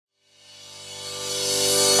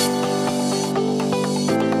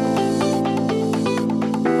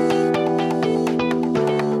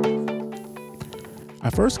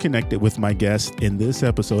first connected with my guest in this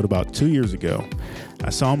episode about 2 years ago.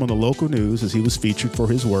 I saw him on the local news as he was featured for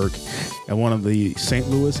his work at one of the St.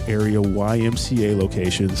 Louis area YMCA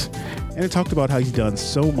locations, and it talked about how he's done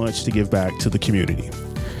so much to give back to the community.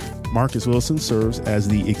 Marcus Wilson serves as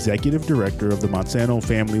the executive director of the Monsanto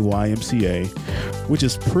Family YMCA, which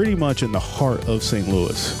is pretty much in the heart of St.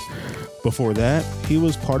 Louis. Before that, he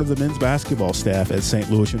was part of the men's basketball staff at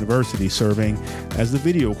St. Louis University, serving as the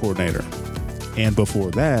video coordinator. And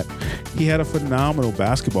before that, he had a phenomenal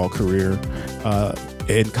basketball career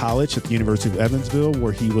in college at the University of Evansville,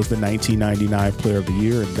 where he was the 1999 Player of the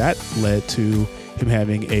Year, and that led to him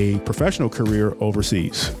having a professional career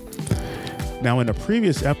overseas. Now, in a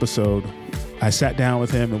previous episode, I sat down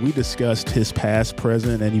with him and we discussed his past,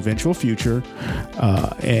 present, and eventual future.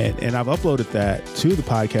 And I've uploaded that to the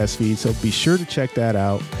podcast feed, so be sure to check that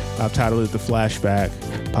out. I've titled it The Flashback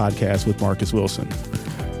Podcast with Marcus Wilson.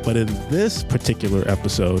 But in this particular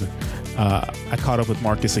episode, I caught up with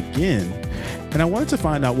Marcus again, and I wanted to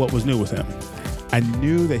find out what was new with him. I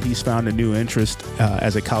knew that he's found a new interest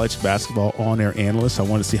as a college basketball on-air analyst. I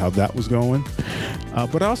wanted to see how that was going.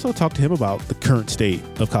 But I also talked to him about the current state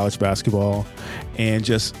of college basketball and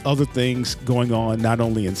just other things going on, not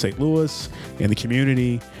only in St. Louis, in the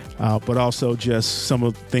community, but also just some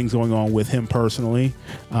of the things going on with him personally.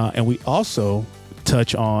 And we also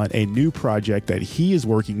touch on a new project that he is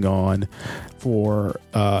working on for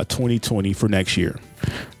 2020 for next year.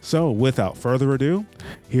 So without further ado,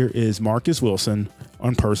 here is Marcus Wilson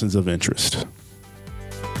on Persons of Interest.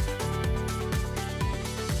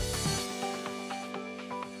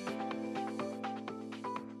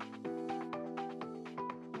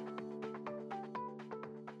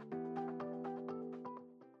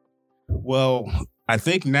 Well, I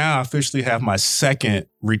think now I officially have my second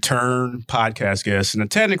return podcast guest. And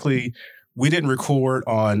technically, we didn't record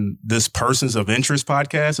on this Persons of Interest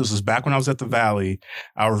podcast. This was back when I was at the Valley.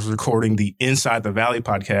 I was recording the Inside the Valley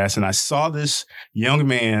podcast, and I saw this young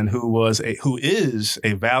man who is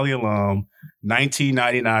a Valley alum,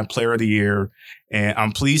 1999 Player of the Year. And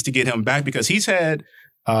I'm pleased to get him back because he's had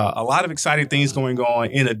a lot of exciting things going on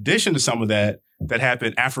in addition to some of that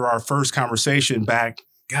happened after our first conversation back.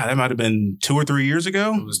 God, that might have been 2 or 3 years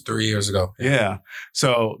ago. It was 3 years ago. Yeah.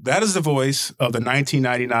 So that is the voice of the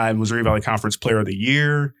 1999 Missouri Valley Conference Player of the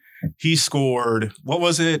Year. He scored,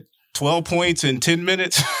 12 points in 10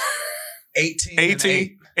 minutes?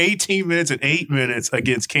 18 minutes and 8 minutes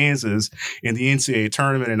against Kansas in the NCAA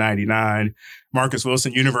tournament in 99. Marcus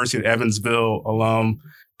Wilson, University of Evansville alum.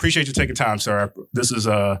 Appreciate you taking time, sir. This is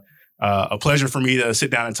a pleasure for me to sit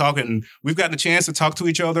down and talk, and we've gotten a chance to talk to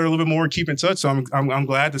each other a little bit more, keep in touch. So I'm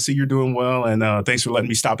glad to see you're doing well, and thanks for letting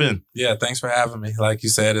me stop in. Yeah, thanks for having me. Like you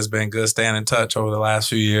said, it's been good staying in touch over the last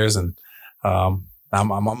few years, and I'm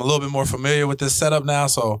a little bit more familiar with this setup now.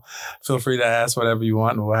 So feel free to ask whatever you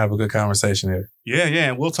want, and we'll have a good conversation here. Yeah,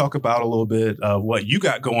 and we'll talk about a little bit of what you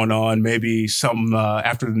got going on, maybe some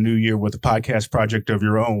after the new year with a podcast project of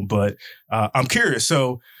your own. But I'm curious,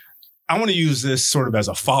 so I want to use this sort of as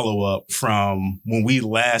a follow-up from when we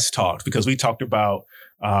last talked, because we talked about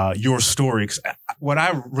your story. What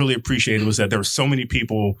I really appreciated was that there were so many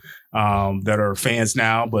people that are fans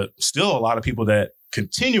now, but still a lot of people that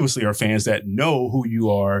continuously are fans that know who you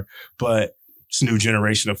are, but it's a new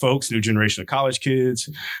generation of folks, new generation of college kids.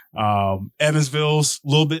 Evansville's a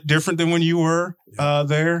little bit different than when you were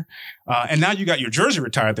there. And now you got your jersey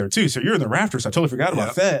retired there too. So you're in the rafters. I totally forgot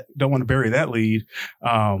about that. Don't want to bury that lead.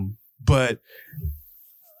 But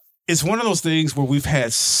it's one of those things where we've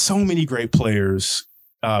had so many great players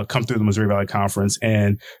come through the Missouri Valley Conference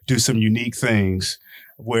and do some unique things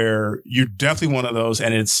where you're definitely one of those.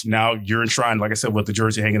 And it's now you're enshrined, like I said, with the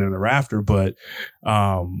jersey hanging in the rafter. But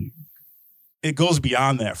it goes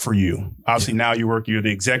beyond that for you. Obviously, now you're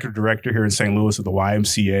the executive director here in St. Louis of the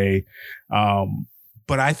YMCA.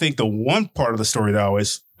 But I think the one part of the story that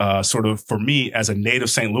always sort of, for me as a native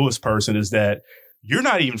St. Louis person, is that you're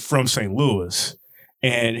not even from St. Louis.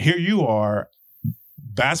 And here you are,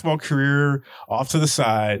 basketball career off to the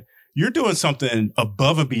side. You're doing something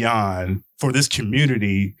above and beyond for this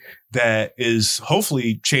community that is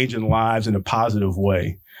hopefully changing lives in a positive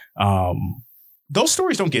way. Those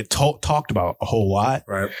stories don't get talked about a whole lot.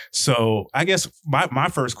 Right. So I guess my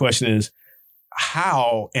first question is,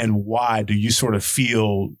 how and why do you sort of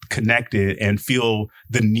feel connected and feel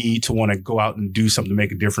the need to want to go out and do something to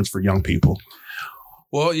make a difference for young people?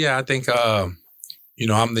 Well, yeah, I think,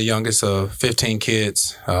 I'm the youngest of 15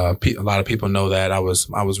 kids. A lot of people know that I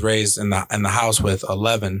was raised in the house with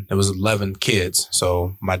 11. It was 11 kids.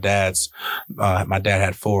 So my dad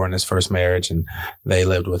had 4 in his first marriage, and they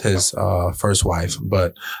lived with his first wife.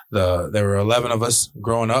 But there were 11 of us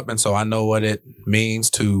growing up, and so I know what it means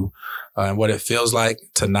to and what it feels like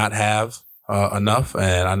to not have enough,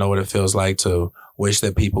 and I know what it feels like to wish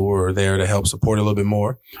that people were there to help support a little bit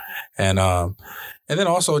more, and then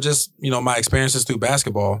also just, my experiences through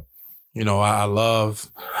basketball. I love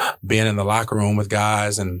being in the locker room with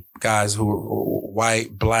guys who are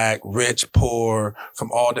white, black, rich, poor,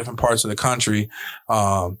 from all different parts of the country.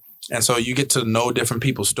 And so you get to know different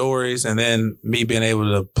people's stories. And then me being able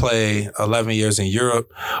to play 11 years in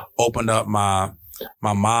Europe opened up my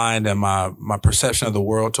mind and my perception of the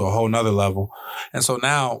world to a whole nother level. And so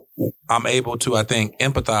now I'm able to, I think,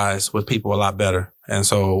 empathize with people a lot better. And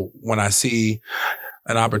so when I see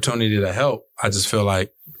an opportunity to help, I just feel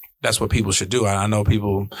like that's what people should do. I know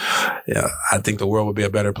people, I think the world would be a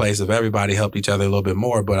better place if everybody helped each other a little bit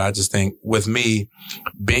more. But I just think with me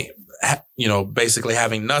being, basically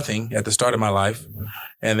having nothing at the start of my life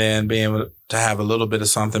and then being able to have a little bit of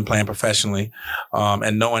something playing professionally,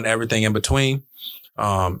 and knowing everything in between,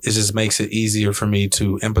 it just makes it easier for me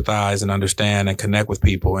to empathize and understand and connect with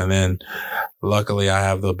people. And then luckily I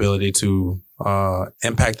have the ability to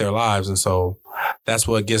impact their lives. And so that's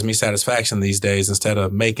what gives me satisfaction these days. Instead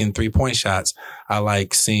of making 3-point shots, I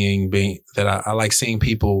like seeing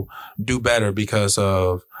people do better because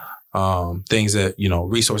of things that,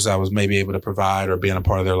 resources I was maybe able to provide or being a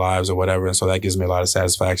part of their lives or whatever. And so that gives me a lot of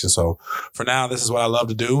satisfaction. So for now, this is what I love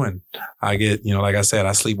to do. And I get, like I said,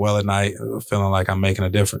 I sleep well at night feeling like I'm making a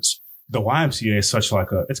difference. The YMCA is such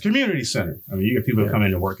it's a community center. I mean, you get people that come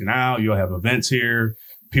in and working out. You'll have events here.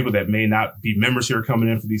 People that may not be members here coming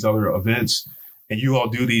in for these other events. And you all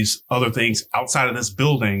do these other things outside of this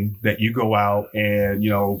building that you go out and,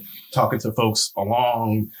 talking to folks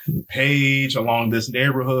along Page, along this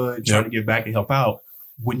neighborhood, trying to give back and help out.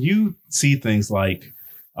 When you see things like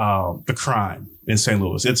the crime in St.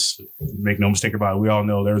 Louis, make no mistake about it, we all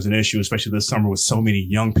know there's an issue, especially this summer with so many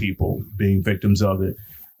young people being victims of it.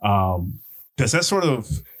 Does that sort of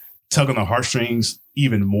tug on the heartstrings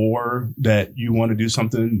even more that you want to do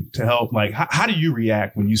something to help? Like, how do you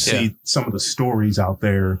react when you see some of the stories out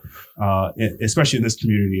there, especially in this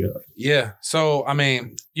community? Yeah. So, I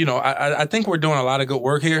mean, I think we're doing a lot of good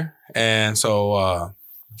work here. And so,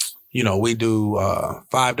 we do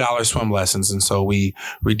 $5 swim lessons. And so we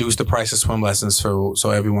reduce the price of swim lessons so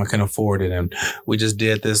everyone can afford it. And we just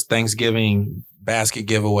did this Thanksgiving basket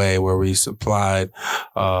giveaway where we supplied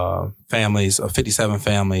families, 57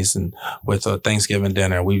 families, and with a Thanksgiving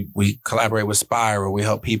dinner. We collaborate with Spire, where we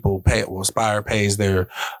help people pay. Well, Spire pays their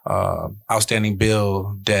outstanding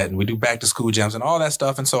bill debt, and we do back to school gyms and all that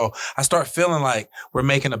stuff. And so I start feeling like we're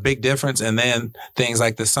making a big difference. And then things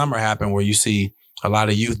like this summer happen where you see a lot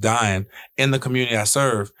of youth dying in the community I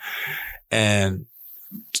serve. And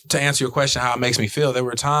to answer your question, how it makes me feel, there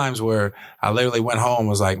were times where I literally went home and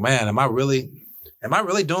was like, man, am I really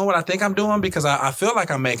doing what I think I'm doing? Because I feel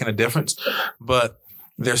like I'm making a difference, but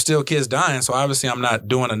there's still kids dying. So obviously I'm not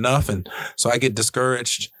doing enough. And so I get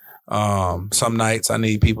discouraged. Some nights I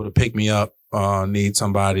need people to pick me up, need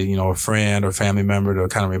somebody, a friend or family member to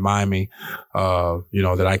kind of remind me,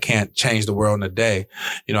 that I can't change the world in a day.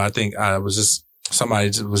 I think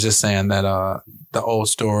somebody was just saying that, the old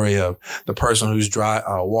story of the person who's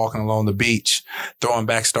walking along the beach, throwing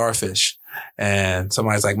back starfish. And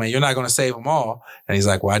somebody's like, man, you're not going to save them all. And he's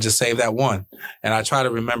like, well, I just saved that one. And I try to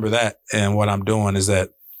remember that. And what I'm doing is that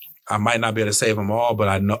I might not be able to save them all, but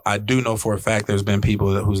I do know for a fact there's been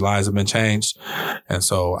people whose lives have been changed. And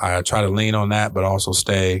so I try to lean on that, but also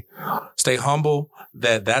stay humble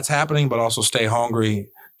that that's happening, but also stay hungry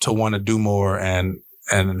to want to do more and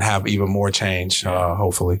have even more change,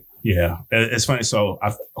 hopefully. Yeah, it's funny. So,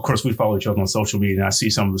 of course, we follow each other on social media, and I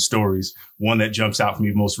see some of the stories. One that jumps out for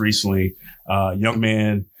me most recently, a young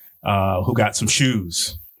man who got some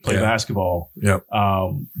shoes, played basketball. Yep.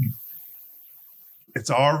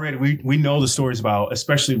 It's already, we know the stories about,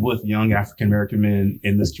 especially with young African-American men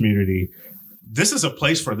in this community. This is a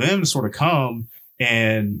place for them to sort of come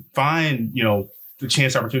and find, the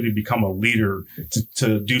chance, opportunity to become a leader,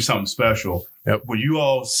 to do something special. Yep. When you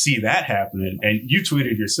all see that happening, and you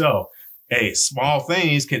tweeted yourself, hey, small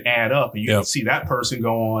things can add up, and you can see that person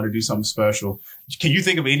go on to do something special. Can you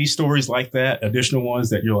think of any stories like that, additional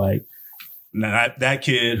ones that you're like, nah, that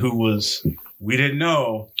kid we didn't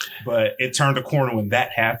know, but it turned a corner when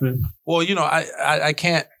that happened? Well, I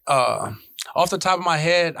can't, off the top of my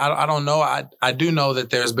head, I don't know. I do know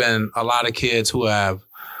that there's been a lot of kids who have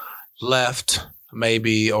left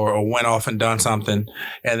maybe, or went off and done something.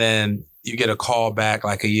 And then you get a call back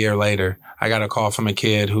like a year later. I got a call from a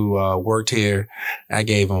kid who worked here. I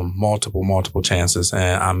gave him multiple chances.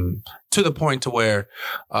 And I'm to the point to where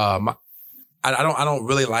I don't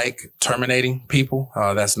really like terminating people.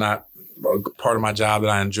 That's not part of my job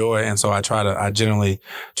that I enjoy. And so I generally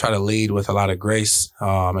try to lead with a lot of grace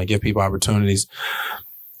and give people opportunities.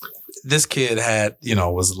 This kid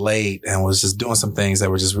was late and was just doing some things that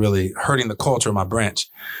were just really hurting the culture of my branch.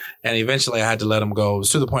 And eventually I had to let him go. It was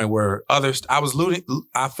to the point where I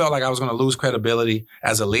felt like I was going to lose credibility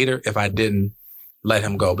as a leader if I didn't let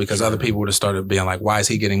him go, because other people would have started being like, why is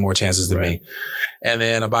he getting more chances than me? And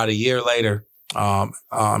then about a year later,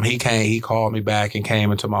 he called me back and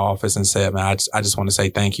came into my office and said, man, I just want to say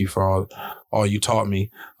thank you for all you taught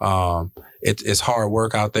me. It's hard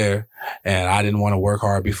work out there, and I didn't want to work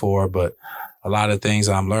hard before, but a lot of things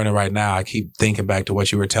I'm learning right now, I keep thinking back to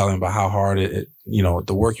what you were telling about how hard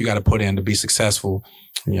the work you got to put in to be successful.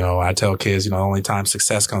 I tell kids, the only time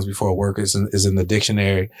success comes before work is in the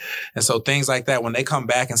dictionary. And so things like that, when they come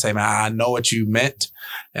back and say, man, I know what you meant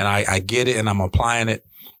and I get it and I'm applying it.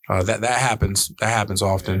 That happens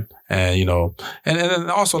often. And, and then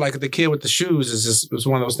also like the kid with the shoes is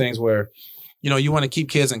one of those things where, you want to keep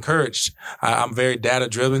kids encouraged. I'm very data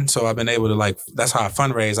driven. So I've been able to that's how I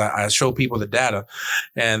fundraise. I show people the data.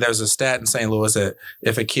 And there's a stat in St. Louis that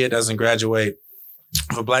if a kid doesn't graduate,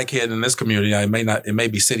 if a black kid in this community, it may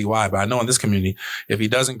be citywide, but I know in this community, if he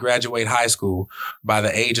doesn't graduate high school by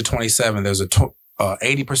the age of 27, there's a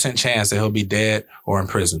 80% chance that he'll be dead or in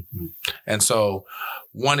prison. Mm-hmm. And so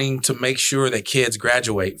wanting to make sure that kids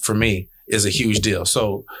graduate for me is a huge deal.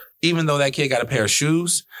 So even though that kid got a pair of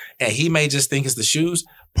shoes and he may just think it's the shoes,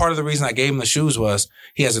 part of the reason I gave him the shoes was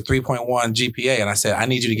he has a 3.1 GPA. And I said, I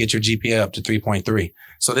need you to get your GPA up to 3.3.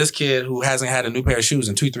 So this kid who hasn't had a new pair of shoes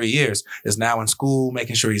in 2-3 years is now in school,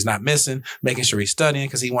 making sure he's not missing, making sure he's studying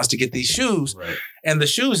because he wants to get these shoes. Right. And the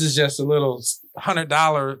shoes is just a little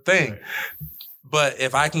 $100 thing. Right. But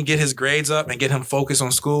if I can get his grades up and get him focused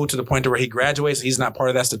on school to the point to where he graduates, he's not part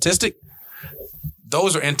of that statistic.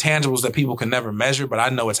 Those are intangibles that people can never measure, but I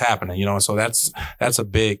know it's happening, and so that's a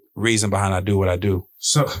big reason behind I do what I do.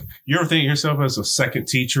 So you ever think of yourself as a second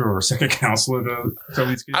teacher or a second counselor to some of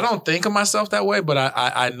these kids? I don't think of myself that way, but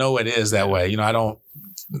I know it is that way. I don't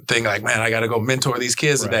think like, man, I got to go mentor these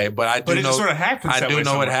kids today, but I do know. Just sort of happens. I do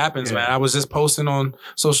know it happens, man. I was just posting on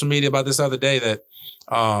social media about this other day that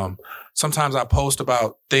sometimes I post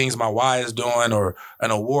about things my wife is doing or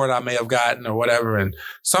an award I may have gotten or whatever. And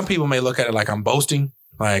some people may look at it like I'm boasting,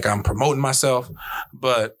 like I'm promoting myself.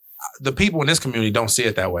 But the people in this community don't see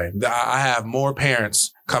it that way. I have more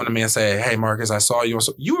parents come to me and say, hey, Marcus, I saw you.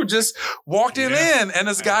 You were just walked in. And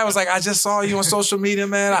this guy was like, I just saw you on social media,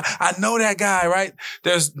 man. I know that guy, right?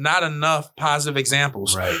 There's not enough positive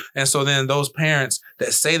examples. Right. And so then those parents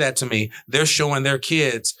that say that to me, they're showing their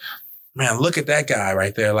kids, man, look at that guy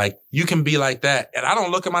right there. Like, you can be like that. And I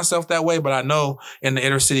don't look at myself that way, but I know in the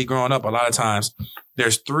inner city growing up, a lot of times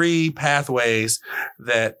there's 3 pathways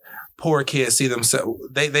that poor kids see themselves.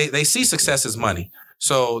 They see success as money.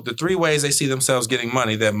 So the 3 ways they see themselves getting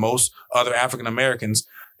money that most other African Americans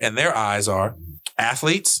in their eyes are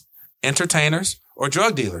athletes, entertainers, or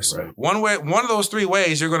drug dealers. Right. One of those 3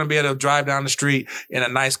 ways, you're going to be able to drive down the street in a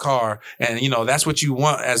nice car. And, that's what you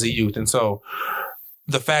want as a youth. And so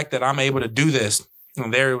the fact that I'm able to do this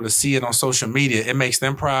and they're able to see it on social media, it makes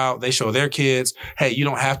them proud. They show their kids, hey, you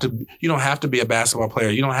don't have to be a basketball player.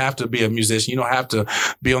 You don't have to be a musician. You don't have to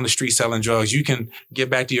be on the street selling drugs. You can get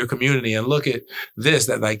back to your community and look at this,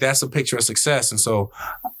 that's a picture of success. And so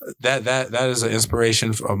that is an inspiration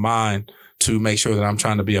of mine to make sure that I'm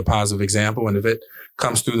trying to be a positive example. And if it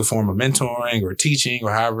comes through the form of mentoring or teaching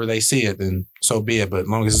or however they see it, then so be it. But as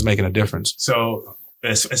long as it's making a difference. So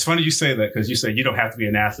it's funny you say that because you say you don't have to be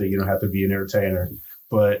an athlete, you don't have to be an entertainer.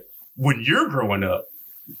 But when you're growing up,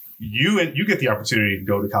 you get the opportunity to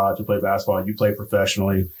go to college and play basketball. You play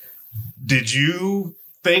professionally. Did you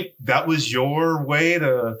think that was your way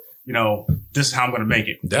to, this is how I'm going to make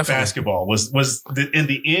it? Definitely. Basketball was in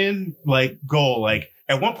the end goal. Like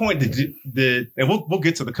at what point and we'll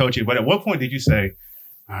get to the coaching, but at what point did you say,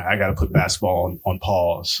 all right, I got to put basketball on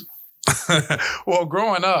pause? Well,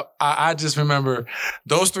 growing up, I just remember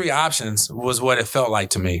those 3 options was what it felt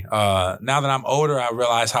like to me. Now that I'm older, I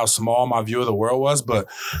realize how small my view of the world was, but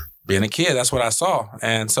being a kid, that's what I saw.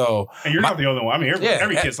 And so, and you're not the only one. I mean,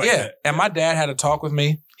 every kid's like that. And my dad had a talk with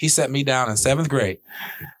me. He set me down in 7th grade.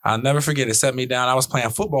 I'll never forget it. Set me down. I was playing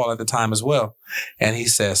football at the time as well. And he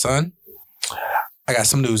said, son, I got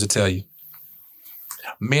some news to tell you.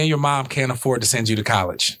 Me and your mom can't afford to send you to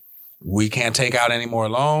college. We can't take out any more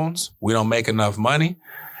loans. We don't make enough money.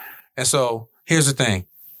 And so here's the thing.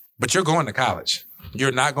 But you're going to college.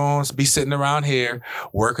 You're not going to be sitting around here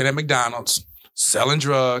working at McDonald's, selling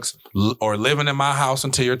drugs, or living in my house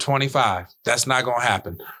until you're 25. That's not going to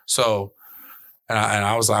happen. So, and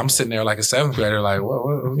I was like, I'm sitting there like a seventh grader, like, what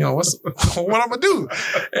I'm going to do?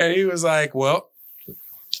 And he was like, well,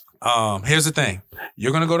 here's the thing.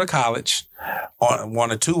 You're going to go to college on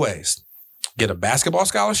one of two ways. Get a basketball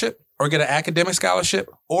scholarship or get an academic scholarship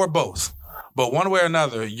or both. But one way or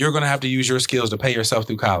another, you're going to have to use your skills to pay yourself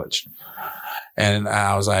through college. And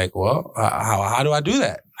I was like, well, how do I do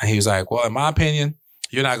that? And he was like, well, in my opinion,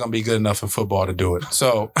 you're not going to be good enough in football to do it.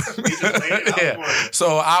 So, yeah.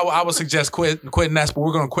 So I would suggest quitting that, but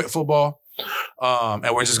we're going to quit football.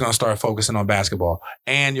 And we're just going to start focusing on basketball.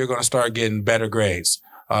 And you're going to start getting better grades.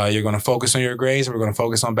 You're going to focus on your grades, and we're going to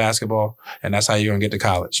focus on basketball. And that's how you're going to get to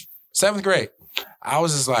college. 7th grade. I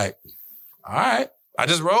was just like, all right. I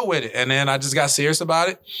just rolled with it. And then I just got serious about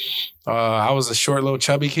it. I was a short little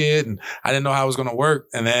chubby kid and I didn't know how it was going to work.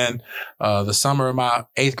 And then the summer of my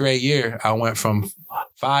 8th grade year, I went from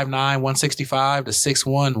 5'9", 165 to 6'1",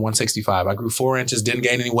 165. I grew 4 inches, didn't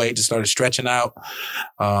gain any weight, just started stretching out.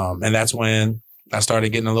 And that's when I started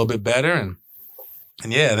getting a little bit better. And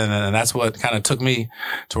yeah, then that's what kind of took me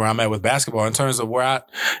to where I'm at with basketball. In terms of where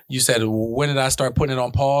you said, when did I start putting it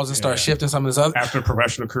on pause and start shifting some of this other? After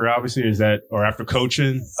professional career, obviously, or after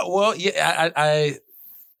coaching? Well, yeah, I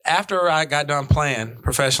after I got done playing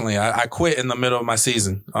professionally, I quit in the middle of my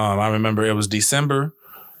season. I remember it was December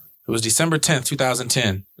 10th,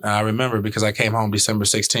 2010. I remember because I came home December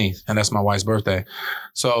 16th, and that's my wife's birthday.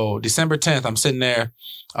 So December 10th, I'm sitting there.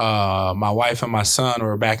 My wife and my son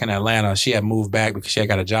were back in Atlanta. She had moved back because she had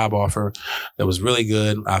got a job offer that was really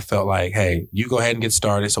good. I felt like, hey, you go ahead and get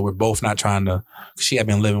started. So we're both not trying to, she had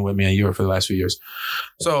been living with me in Europe for the last few years.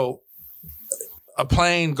 So a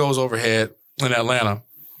plane goes overhead in Atlanta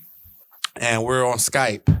and we're on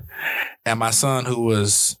Skype. And my son, who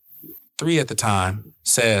was 3 at the time,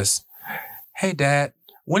 says, hey, Dad,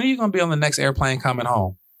 when are you going to be on the next airplane coming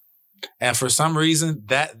home? And for some reason,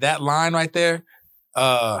 that line right there,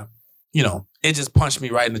 it just punched me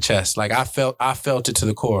right in the chest. Like I felt it to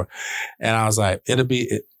the core. And I was like,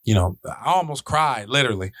 I almost cried,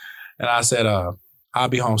 literally. And I said, I'll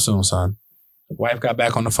be home soon, son. Wife got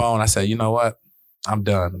back on the phone. I said, you know what? I'm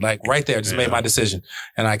done. Like right there, just made my decision.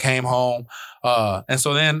 And I came home. And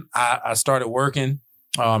so then I started working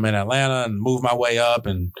in Atlanta and moved my way up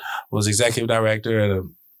and was executive director at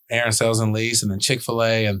Aaron Sales and Lease and then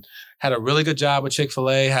Chick-fil-A, and had a really good job with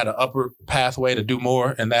Chick-fil-A, had an upward pathway to do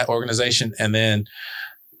more in that organization. And then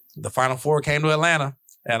the Final Four came to Atlanta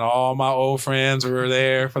and all my old friends were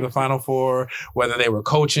there for the Final Four, whether they were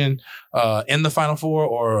coaching in the Final Four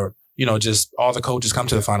or, just all the coaches come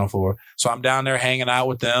to the Final Four. So I'm down there hanging out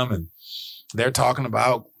with them and they're talking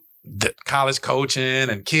about the college coaching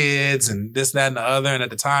and kids and this, that, and the other. And at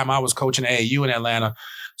the time I was coaching AAU in Atlanta.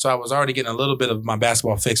 So I was already getting a little bit of my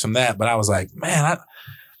basketball fix from that. But I was like, man,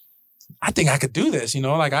 I think I could do this.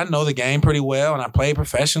 Like I know the game pretty well and I play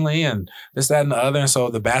professionally and this, that, and the other. And so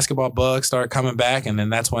the basketball bug started coming back. And then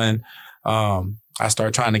that's when I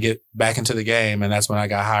started trying to get back into the game. And that's when I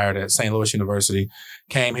got hired at St. Louis University.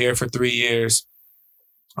 Came here for 3 years.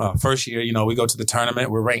 First year, we go to the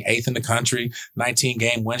tournament. We're ranked 8th in the country,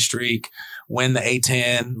 19-game win streak, win the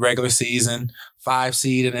A-10 regular season, 5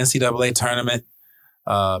 seed in NCAA tournament,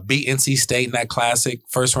 beat NC State in that classic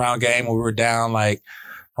first round game where we were down I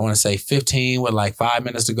want to say 15 with 5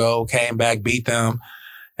 minutes to go, came back, beat them,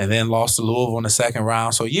 and then lost to Louisville in the second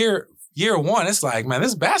round. So year one, it's like, man,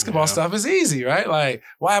 this basketball stuff is easy, right? Like,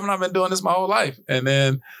 why haven't I been doing this my whole life? And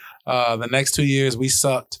then the next 2 years, we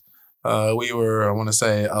sucked. We were, I want to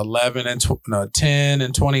say 10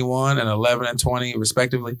 and 21 and 11 and 20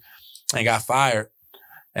 respectively, and got fired.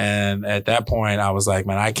 And at that point I was like,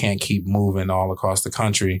 man, I can't keep moving all across the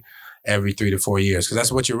country every 3 to 4 years. Cause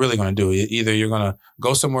that's what you're really going to do. Either you're going to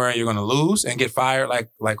go somewhere and you're going to lose and get fired like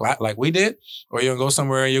we did, or you're going to go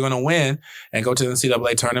somewhere and you're going to win and go to the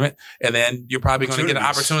NCAA tournament. And then you're probably going to get an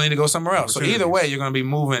opportunity to go somewhere else. So either way, you're going to be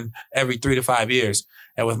moving every 3 to 5 years.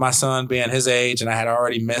 And with my son being his age, and I had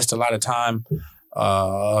already missed a lot of time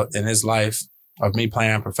in his life of me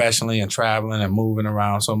playing professionally and traveling and moving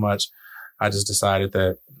around so much, I just decided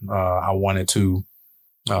that I wanted to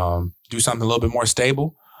do something a little bit more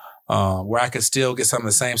stable, where I could still get some of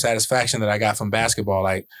the same satisfaction that I got from basketball.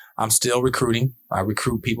 Like, I'm still recruiting. I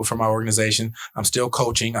recruit people for my organization. I'm still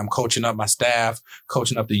coaching. I'm coaching up my staff,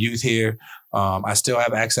 coaching up the youth here. I still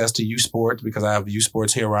have access to youth sports because I have youth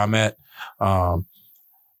sports here where I'm at.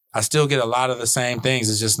 I still get a lot of the same things.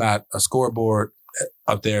 It's just not a scoreboard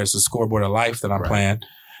up there is the scoreboard of life that I'm playing.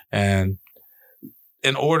 And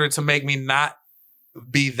in order to make me not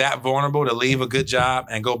be that vulnerable to leave a good job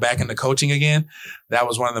and go back into coaching again, that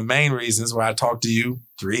was one of the main reasons why I talked to you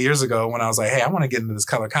 3 years ago when I was like, hey, I want to get into this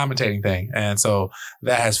color commentating thing. And so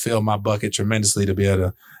that has filled my bucket tremendously to be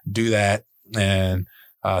able to do that and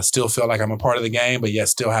still feel like I'm a part of the game, but yet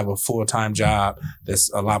still have a full-time job that's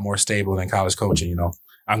a lot more stable than college coaching, you know.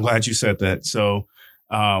 I'm glad you said that. So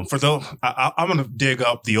for those, I'm going to dig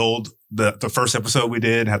up the first episode we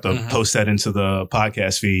did, have to post that into the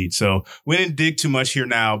podcast feed. So we didn't dig too much here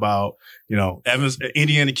now about, you know,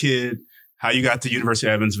 Indiana kid, how you got to University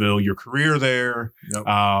of Evansville, your career there,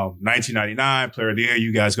 1999 player of the year.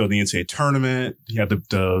 You guys go to the NCAA tournament. You had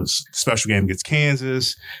the special game against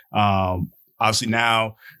Kansas. Obviously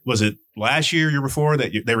now, was it last year before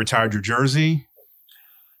that they retired your jersey?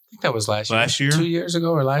 I think that was last year. Last year? 2 years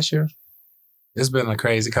ago or last year? It's been a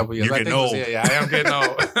crazy couple of years. You're getting old. Yeah, I am getting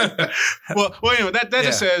old. well, anyway, that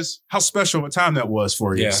just says how special of a time that was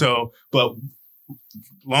for you. Yeah. So, but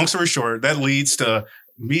long story short, that leads to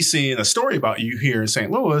me seeing a story about you here in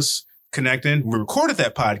St. Louis, connecting. We recorded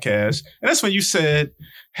that podcast, and that's when you said,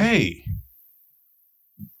 hey,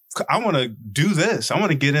 I want to do this. I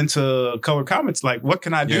want to get into color comments. Like, what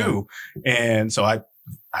can I do? Yeah. And so I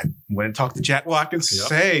went and talked to Jack Watkins.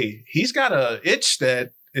 Say, he's got a itch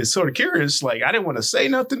that is sort of curious. Like, I didn't want to say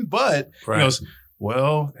nothing, but he goes,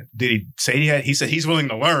 well, did he say he said he's willing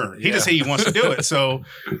to learn. He just said he wants to do it. So,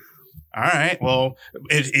 all right. Well,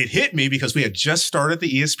 it hit me because we had just started the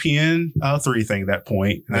ESPN 3 thing at that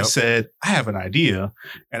point. And I said, I have an idea.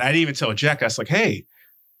 And I didn't even tell Jack. I was like, hey,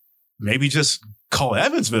 maybe just call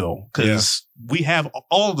Evansville because we have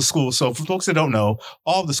all of the schools. So for folks that don't know,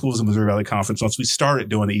 all of the schools in Missouri Valley Conference, once we started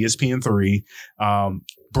doing the ESPN 3,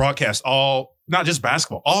 broadcast not just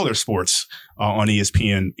basketball, all their sports on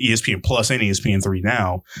ESPN Plus and ESPN 3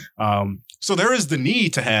 now. So there is the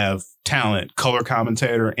need to have talent, color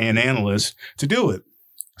commentator and analyst to do it.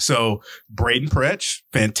 So Braden Pretch,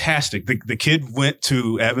 fantastic. The kid went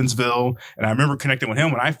to Evansville, and I remember connecting with him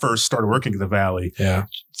when I first started working at the Valley. Yeah.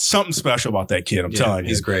 Something special about that kid, I'm telling you.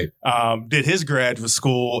 He's great. Did his graduate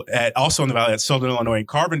school also in the Valley at Southern Illinois in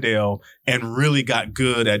Carbondale, and really got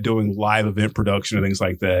good at doing live event production and things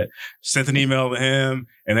like that. Sent an email to him,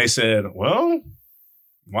 and they said, well,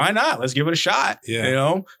 why not? Let's give it a shot. Yeah. You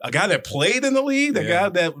know, a guy that played in the league, the guy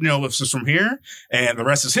that, you know, was just from here, and the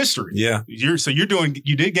rest is history. Yeah. You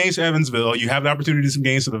did games to Evansville. You have the opportunity to do some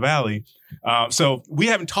games to the Valley. So we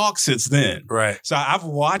haven't talked since then. Right. So I've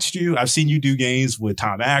watched you. I've seen you do games with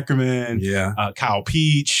Tom Ackerman, Kyle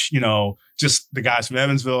Peach, you know, just the guys from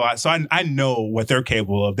Evansville. So I know what they're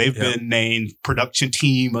capable of. They've been named production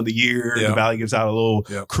team of the year. The Valley gives out a little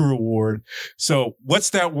crew award. So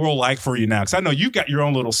what's that world like for you now? Because I know you got your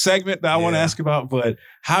own little segment that I want to ask about, but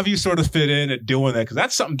how have you sort of fit in at doing that? Because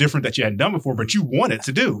that's something different that you hadn't done before, but you wanted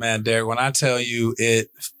to do. Man, Derek, when I tell you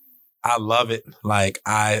I love it. Like,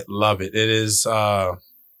 I love it. It is,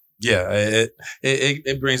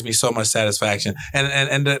 it brings me so much satisfaction.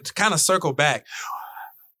 And to kind of circle back,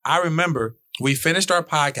 I remember we finished our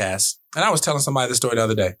podcast, and I was telling somebody this story the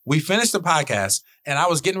other day. We finished the podcast, and I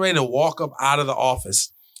was getting ready to walk up out of the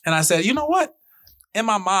office. And I said, you know what? In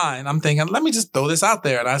my mind, I'm thinking, let me just throw this out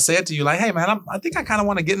there. And I said to you, like, hey, man, I think I kind of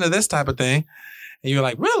want to get into this type of thing. And you're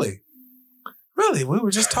like, really? Really? We were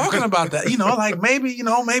just talking about that. You know, like maybe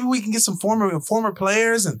we can get some former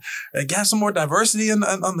players and get some more diversity on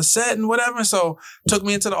the set and whatever. So took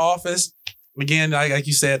me into the office. Again, like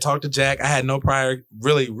you said, talked to Jack. I had no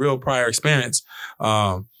real prior experience.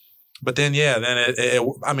 But then,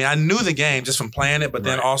 I knew the game just from playing it, but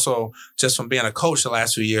then also just from being a coach the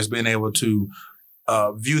last few years, being able to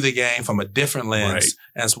view the game from a different lens.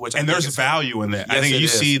 Right. And there's value in that. Yes, I think you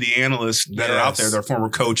see the analysts that are out there, they're former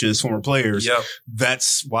coaches, former players. Yep.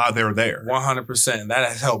 That's why they're there. 100%. That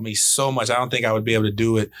has helped me so much. I don't think I would be able to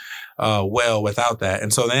do it well without that.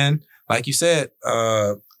 And so then, like you said,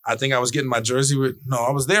 I think I was getting my jersey.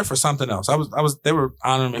 I was there for something else. They were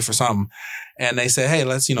honoring me for something. And they said, hey,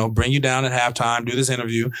 let's, bring you down at halftime, do this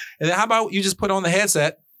interview. And then how about you just put on the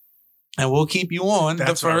headset and we'll keep you on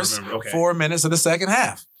the first 4 minutes of the second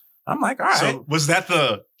half. I'm like, all right. So was that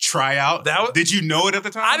the tryout? Did you know it at the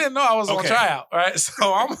time? I didn't know I was on tryout. Right.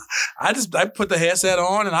 So I put the headset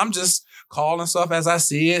on and I'm just calling stuff as I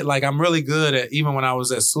see it. Like, I'm really good at, even when I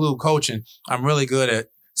was at SLU coaching, I'm really good at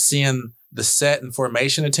seeing the set and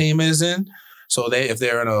formation the team is in. So if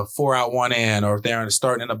they're in a 4-out 1-in, or if they're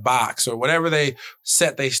starting in a box, or whatever they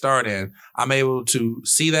start in, I'm able to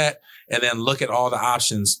see that and then look at all the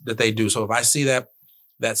options that they do. So if I see that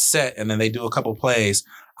set and then they do a couple plays,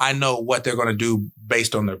 I know what they're going to do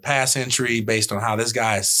based on their pass entry, based on how this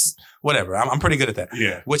guy's whatever. I'm pretty good at that.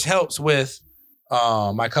 Yeah. Which helps with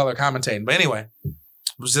my color commentating. But anyway,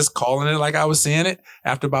 was just calling it like I was seeing it.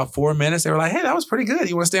 After about 4 minutes, they were like, hey, that was pretty good.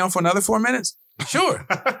 You want to stay on for another 4 minutes? Sure.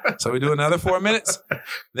 So we do another 4 minutes.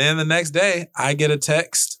 Then the next day, I get a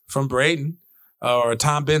text from Braden or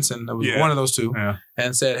Tom Benson, it was one of those two,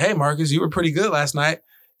 and said, hey, Marcus, you were pretty good last night.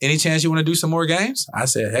 Any chance you want to do some more games? I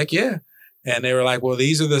said, heck yeah. And they were like, well,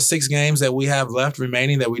 these are the 6 games that we have left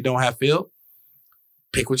remaining that we don't have filled.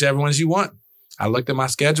 Pick whichever ones you want. I looked at my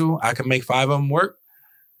schedule. I could make 5 of them work.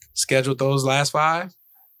 Scheduled those last 5.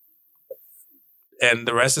 And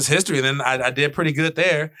the rest is history. And then I did pretty good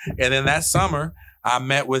there. And then that summer, I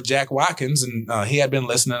met with Jack Watkins, and he had been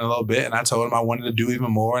listening a little bit. And I told him I wanted to do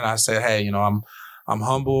even more. And I said, hey, you know, I'm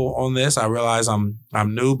humble on this. I realize I'm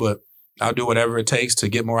new, but I'll do whatever it takes to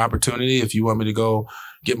get more opportunity. If you want me to go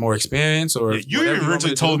get more experience, or you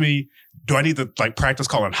originally told me, do I need to like practice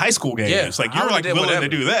calling high school games? Yeah, like you're like willing to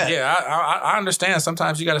do that. Yeah, I understand.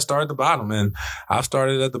 Sometimes you got to start at the bottom, and I've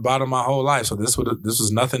started at the bottom my whole life. So this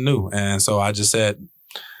was nothing new, and so I just said,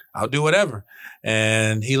 I'll do whatever.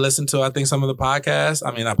 And he listened to, I think, some of the podcasts.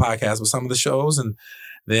 I mean, not podcasts, but some of the shows, and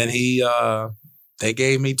then they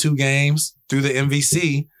gave me 2 games through the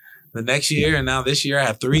MVC the next year, and now this year I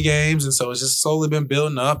have 3 games, and so it's just slowly been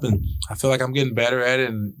building up, and I feel like I'm getting better at it,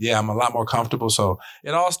 and yeah, I'm a lot more comfortable. So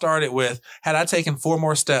it all started with, had I taken 4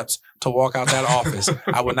 more steps to walk out that office,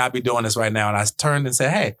 I would not be doing this right now. And I turned and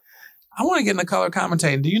said, hey, I want to get in the color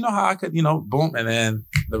commentating. Do you know how I could, boom, and then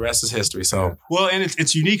the rest is history. So well, and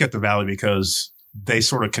it's unique at the Valley because they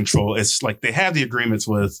sort of control. It's like they have the agreements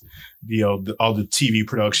with all the TV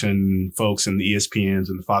production folks and the ESPNs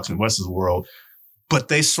and the Fox and West's of the world, but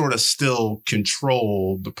they sort of still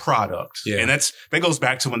control the product. Yeah. And that goes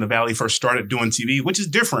back to when the Valley first started doing TV, which is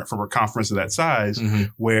different from a conference of that size,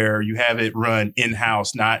 where you have it run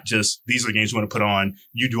in-house, not just these are the games you want to put on,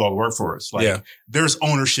 you do all the work for us. Like there's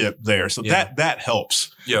ownership there. So that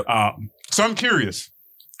helps. Yep. So I'm curious,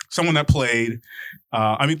 someone that played,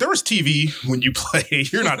 there was TV when you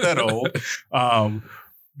played. You're not that old.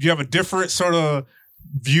 You have a different sort of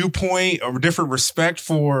viewpoint or different respect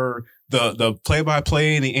for the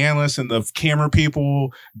play-by-play and the analysts and the camera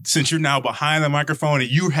people, since you're now behind the microphone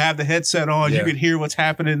and you have the headset on, you can hear what's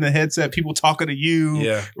happening in the headset, people talking to you.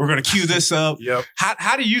 Yeah. We're going to cue this up. Yep.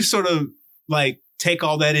 How do you sort of like take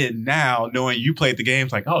all that in now, knowing you played the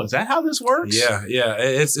games? Like, oh, is that how this works? Yeah.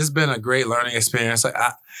 It's been a great learning experience. Like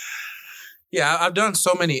I've done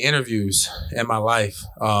so many interviews in my life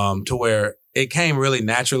to where it came really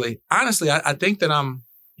naturally. Honestly, I think that I'm,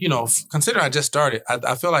 considering I just started,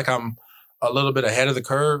 I feel like I'm a little bit ahead of the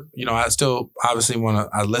curve. I still obviously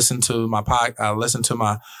I listen to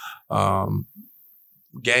my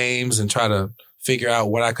games and try to figure out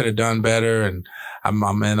what I could have done better. And I'm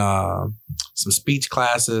in some speech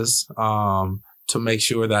classes to make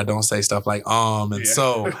sure that I don't say stuff like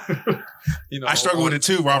so I struggle with it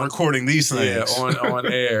too while recording these things. Yeah,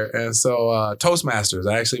 on air. And so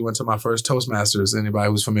Toastmasters. I actually went to my first Toastmasters. Anybody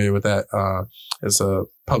who's familiar with that, it's a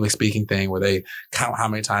public speaking thing where they count how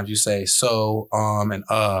many times you say so, and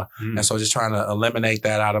And so just trying to eliminate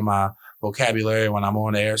that out of my vocabulary when I'm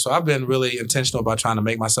on air. So I've been really intentional about trying to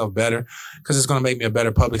make myself better, because it's going to make me a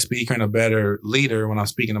better public speaker and a better leader when I'm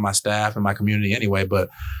speaking to my staff and my community anyway. But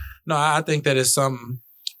no, I think that is something.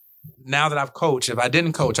 Now that I've coached, if I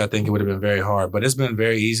didn't coach, I think it would have been very hard, but it's been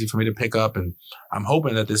very easy for me to pick up. And I'm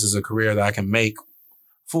hoping that this is a career that I can make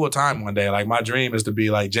full time one day. Like my dream is to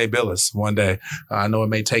be like Jay Billis one day. I know it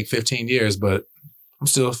may take 15 years, but I'm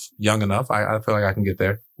still young enough. I feel like I can get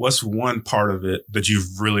there. What's one part of it that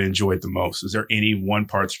you've really enjoyed the most? Is there any one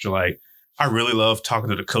part that you're like, I really love talking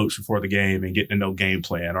to the coach before the game and getting to know game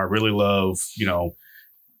plan? Or I really love,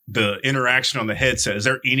 the interaction on the headset. Is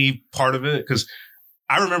there any part of it? Because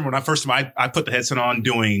I remember when I put the headset on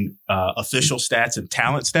doing official stats and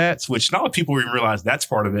talent stats, which not a lot of people even realize that's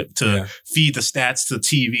part of it, to feed the stats to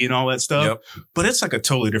TV and all that stuff. Yep. But it's like a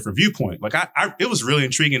totally different viewpoint. Like it was really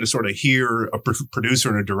intriguing to sort of hear a producer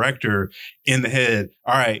and a director in the head.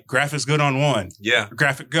 All right, graphics good on 1. Yeah.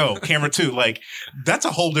 Graphic go. Camera 2. Like that's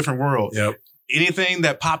a whole different world. Yep. Anything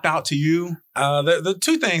that popped out to you? The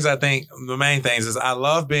 2 things I think, the main things is I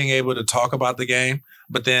love being able to talk about the game,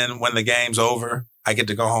 but then when the game's over, I get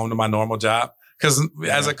to go home to my normal job. Because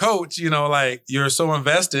as a coach, like you're so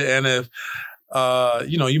invested, and if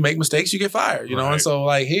you make mistakes, you get fired. You know, and so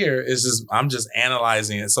like here is just I'm just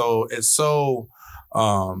analyzing it. So it's just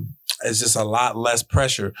a lot less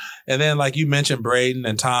pressure. And then like you mentioned, Braden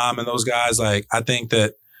and Tom and those guys, like I think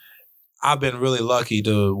that I've been really lucky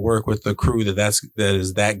to work with the crew that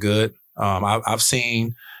is that good. I've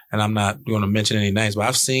seen, and I'm not going to mention any names, but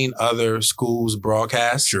I've seen other schools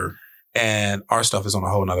broadcast. Sure. And our stuff is on a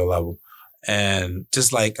whole nother level. And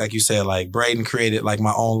just like you said, like Braden created like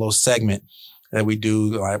my own little segment that we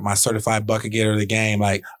do, like my certified bucket getter of the game.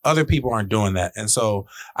 Like other people aren't doing that. And so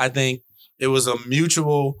I think it was a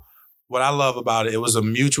mutual, what I love about it, it was a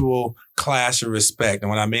mutual clash of respect. And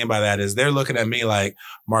what I mean by that is they're looking at me like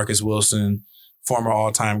Marcus Wilson, former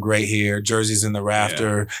all-time great here, jerseys in the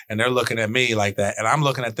rafter, and they're looking at me like that. And I'm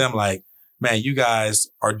looking at them like, man, you guys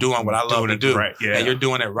are doing what I love to do. Right. Yeah. And you're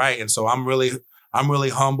doing it right. And so I'm really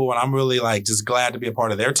humble, and I'm really like just glad to be a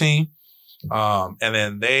part of their team. And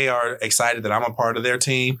then they are excited that I'm a part of their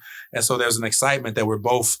team. And so there's an excitement that we're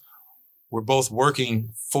both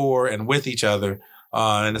working for and with each other.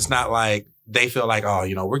 And it's not like they feel like, oh,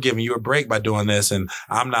 you know, we're giving you a break by doing this. And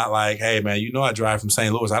I'm not like, hey, man, you know, I drive from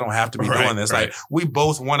St. Louis. I don't have to be doing this. Right. Like we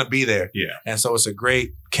both want to be there. Yeah. And so it's a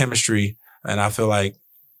great chemistry. And I feel like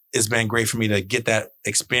it's been great for me to get that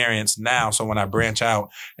experience now. So when I branch out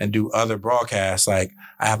and do other broadcasts, like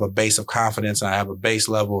I have a base of confidence and I have a base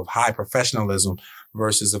level of high professionalism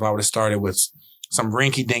versus if I would have started with some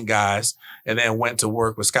rinky-dink guys and then went to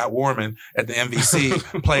work with Scott Warman at the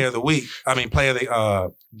MVC player of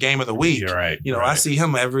the game of the week. You're right. You know, right. I see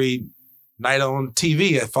him every night on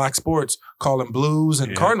TV at Fox Sports calling Blues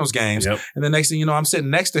and Cardinals games. Yep. And the next thing you know, I'm sitting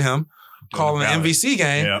next to him calling an MVC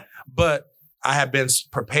game. Yep. But I have been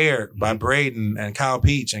prepared by Braden and Kyle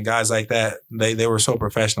Peach and guys like that. They were so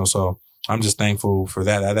professional. So I'm just thankful for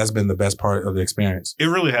that. That's been the best part of the experience. It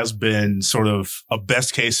really has been sort of a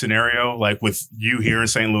best case scenario. Like with you here in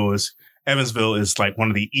St. Louis, Evansville is like one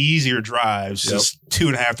of the easier drives, just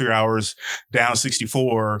 2.5, 3 hours down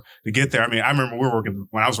 64 to get there. I mean, I remember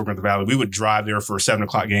when I was working at the Valley, we would drive there for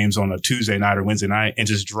 7:00 games on a Tuesday night or Wednesday night and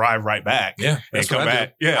just drive right back. Yeah. And come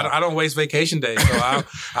back. Yeah. I don't waste vacation days. So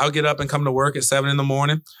I'll get up and come to work at 7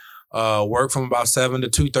 a.m, work from about 7 to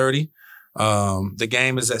 2:30. The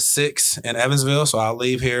game is at 6 in Evansville. So I'll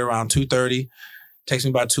leave here around 2:30. Takes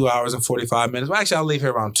me about 2 hours and 45 minutes. Well, actually, I'll leave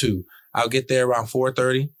here around 2. I'll get there around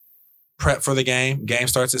 4:30. Prep for the game. Game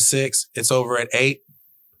starts at 6. It's over at 8.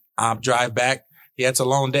 I'll drive back. Yeah, it's a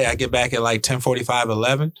long day. I get back at like 10:45,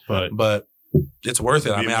 11. But it's worth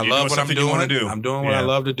it. I mean, I love what I'm doing. I'm doing what I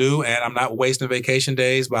love to do, and I'm not wasting vacation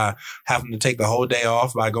days by having to take the whole day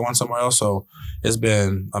off by going somewhere else. So it's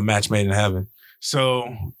been a match made in heaven.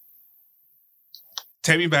 So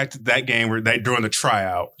take me back to that game during the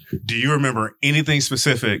tryout. Do you remember anything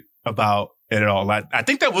specific about it at all? I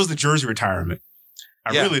think that was the jersey retirement.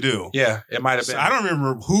 I really do. Yeah, it might have been. I don't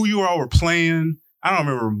remember who you all were playing. I don't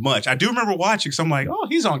remember much. I do remember watching. So I'm like, oh,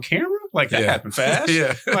 he's on camera? Like, that happened fast.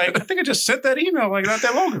 Like, I think I just sent that email like not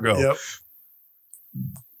that long ago. Yep.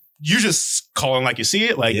 You just calling like you see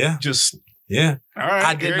it? Like, just. Yeah. All right.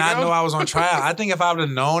 I did not know I was on tryout. I think if I would have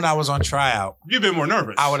known I was on tryout. You'd been more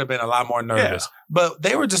nervous. I would have been a lot more nervous. Yeah. But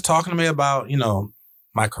they were just talking to me about, you know,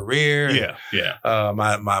 my career.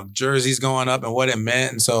 My jerseys going up and what it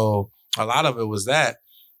meant. And so a lot of it was that.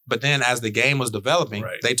 But then as the game was developing,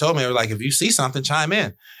 they told me, they were like, if you see something, chime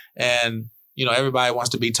in. And, you know, everybody wants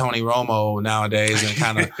to be Tony Romo nowadays and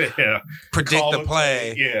kind of predict the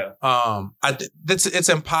play. It's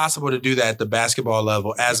impossible to do that at the basketball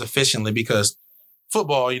level as efficiently because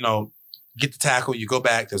football, you know, get the tackle, you go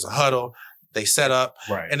back, there's a huddle, they set up,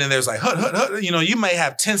 and then there's like, hut. You know, you may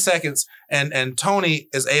have 10 seconds and Tony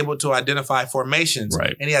is able to identify formations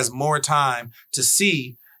and he has more time to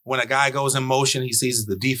see when a guy goes in motion, he sees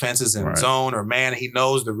the defense is in zone or man, he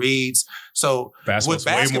knows the reads. So with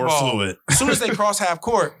basketball, way more fluid. As soon as they cross half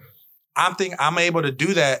court, I'm able to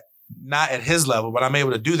do that, not at his level, but I'm able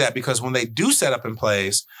to do that because when they do set up in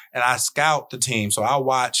plays and I scout the team, so I'll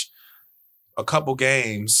watch a couple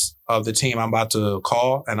games of the team I'm about to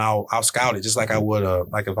call and I'll scout it just like I would,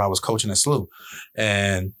 like if I was coaching a SLU.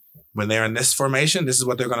 And when they're in this formation, this is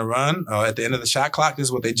what they're going to run. At the end of the shot clock, this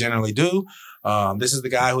is what they generally do. This is the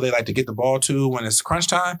guy who they like to get the ball to when it's crunch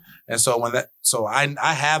time. And so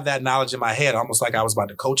I have that knowledge in my head, almost like I was about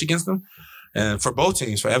to coach against them. And for both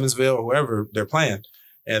teams, for Evansville or whoever they're playing.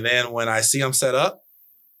 And then when I see them set up,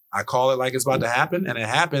 I call it like it's about to happen and it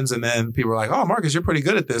happens. And then people are like, oh, Marcus, you're pretty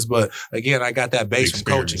good at this. But again, I got that base from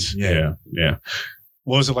coaching. Yeah.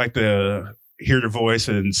 What was it like to hear your voice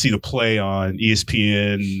and see the play on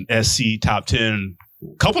ESPN SC Top 10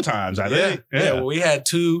 a couple times, I think. Yeah. Well, we had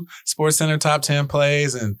 2 SportsCenter Top 10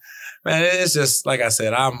 plays, and man, it's just like I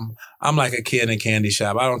said, I'm like a kid in a candy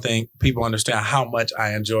shop. I don't think people understand how much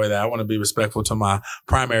I enjoy that. I want to be respectful to my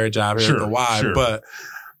primary job here at the Y, but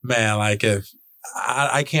man, like if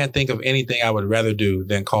I can't think of anything I would rather do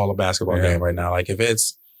than call a basketball game right now. Like if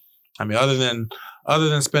it's, I mean, other than other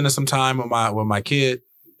than spending some time with my kid,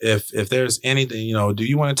 if there's anything, do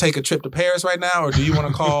you want to take a trip to Paris right now, or do you want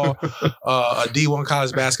to call a D1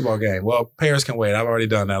 college basketball game? Well, Paris can wait. I've already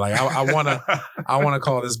done that. Like I want to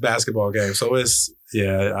call this basketball game. So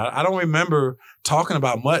I don't remember talking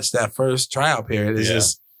about much that first tryout period. It's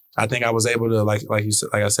just I think I was able to like you said,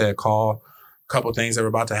 like I said, call a couple things that were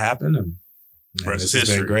about to happen, and it's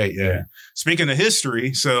been great. Yeah. Speaking of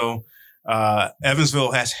history, so.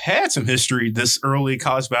 Evansville has had some history this early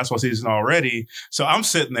college basketball season already. So I'm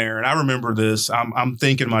sitting there and I remember this. I'm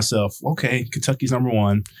thinking to myself, okay, Kentucky's number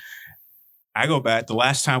one. I go back the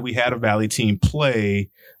last time we had a Valley team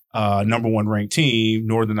play number one ranked team,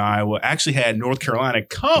 Northern Iowa, actually had North Carolina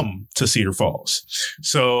come to Cedar Falls.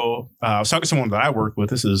 So I was talking to someone that I work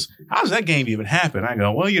with. This is, how does that game even happen? I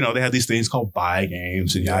go, well, they have these things called buy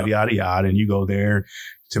games and yada, yada, yada. And you go there.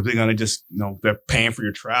 Typically going to just, they're paying for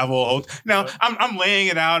your travel. Now, I'm laying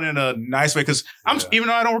it out in a nice way because even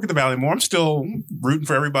though I don't work at the Valley anymore, I'm still rooting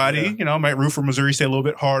for everybody. I might root for Missouri State a little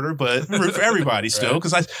bit harder, but root for everybody still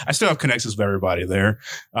because I still have connections with everybody there.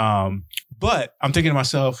 But I'm thinking to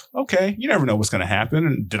myself, okay, you never know what's going to happen.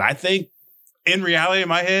 And did I think in reality in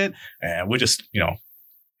my head, we're just,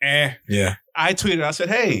 I tweeted, I said,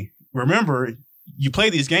 hey, remember, you play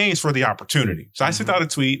these games for the opportunity. So I sent out a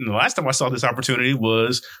tweet, and the last time I saw this opportunity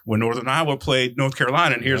was when Northern Iowa played North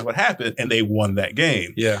Carolina, and here's what happened, and they won that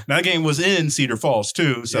game. Yeah. Now, that game was in Cedar Falls,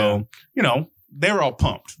 too, so, they were all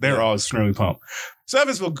pumped. They were all extremely pumped. So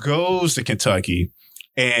Evansville goes to Kentucky,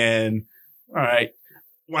 and, all right,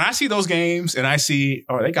 when I see those games, and I see,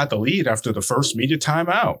 they got the lead after the first media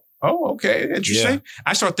timeout. Oh, okay, interesting. Yeah.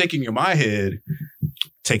 I start thinking in my head,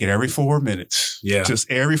 take it every 4 minutes. Yeah.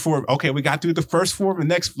 Just every 4. Okay, we got through the first 4.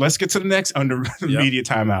 Let's get to the next under media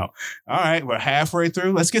timeout. All right, we're halfway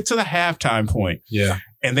through. Let's get to the halftime point. Yeah.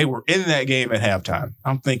 And they were in that game at halftime.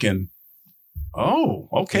 I'm thinking, oh,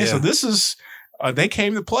 okay, so this is, they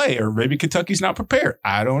came to play, or maybe Kentucky's not prepared.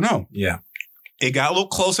 I don't know. Yeah. It got a little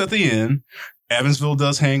close at the end. Evansville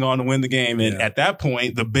does hang on to win the game. And at that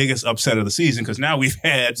point, the biggest upset of the season, because now we've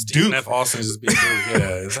had Duke. F. Austin just being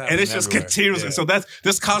and it's just continuous. Yeah. So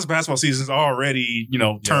this college basketball season is already,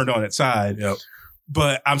 turned on its side. Yep.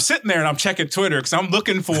 But I'm sitting there and I'm checking Twitter because I'm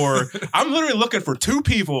literally looking for 2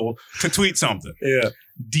 people to tweet something. Yeah.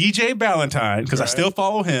 DJ Ballantyne, because I still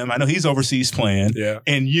follow him. I know he's overseas playing. Yeah.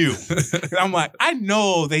 And you. I'm like, I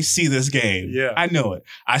know they see this game. Yeah. I know it.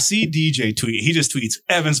 I see DJ tweet. He just tweets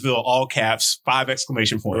Evansville, all caps, 5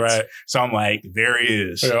 exclamation points. Right. So I'm like, there he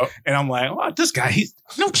is. Yeah. And I'm like, oh, this guy, he's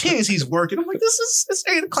no chance he's working. I'm like, it's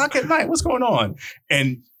 8:00 at night. What's going on?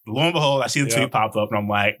 And lo and behold, I see the tweet pop up and I'm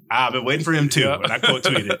like, I've been waiting for him too. And I quote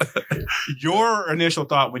tweeted. Your initial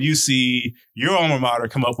thought when you see your alma mater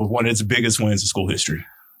come up with one of its biggest wins in school history?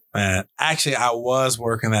 Man, actually, I was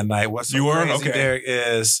working that night. What's so crazy, Derek,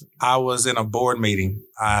 is I was in a board meeting.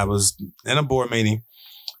 I was in a board meeting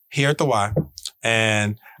here at the Y,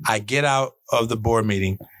 and I get out of the board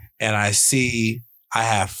meeting and I see I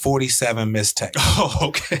have 47 missed texts. Oh,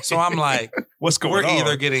 okay. So I'm like, what's going on? We're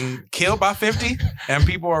either getting killed by 50 and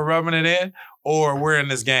people are rubbing it in, or we're in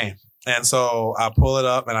this game. And so I pull it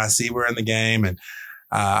up and I see we're in the game, and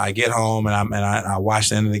I get home and I watch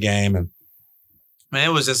the end of the game, and man,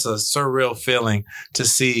 it was just a surreal feeling to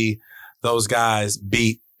see those guys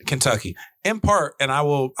beat Kentucky. In part, and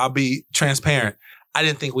I'll be transparent, I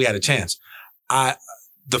didn't think we had a chance. They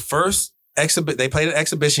played an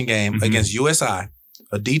exhibition game against USI,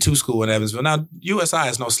 a D2 school in Evansville. Now, USI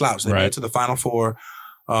is no slouch. They made to the Final Four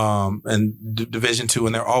and Division II,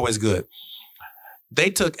 and they're always good. They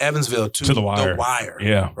took Evansville to the wire.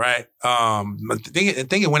 Yeah. Right? I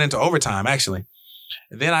think it went into overtime, actually.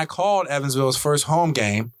 And then I called Evansville's first home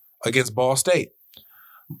game against Ball State.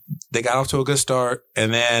 They got off to a good start,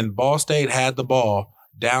 and then Ball State had the ball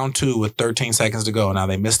down 2 with 13 seconds to go. Now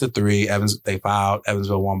they missed the 3. They fouled.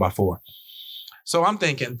 Evansville won by 4. So I'm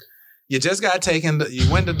thinking, you just got taken. You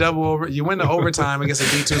win the overtime against a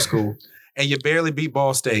D2 school, and you barely beat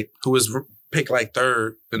Ball State, who was picked like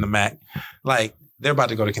 3rd in the MAC. Like, they're about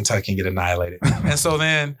to go to Kentucky and get annihilated. And so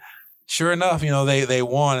then, sure enough, they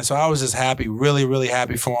won. And so I was just happy, really, really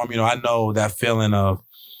happy for them. I know that feeling of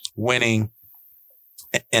winning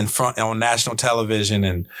in front on national television.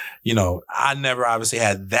 And, I never obviously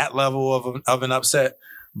had that level of an upset,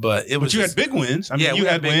 but it was. But you had big wins. I mean, you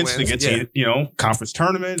had wins to get to, conference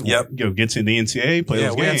tournament. Yep. Get to the NCAA, play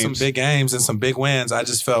those games. We had some big games and some big wins. I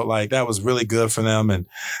just felt like that was really good for them. And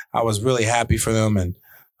I was really happy for them. And,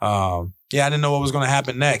 I didn't know what was going to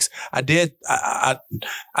happen next. I did. I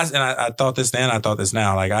thought this then. I thought this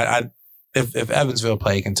now. Like if Evansville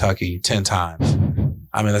played Kentucky 10 times,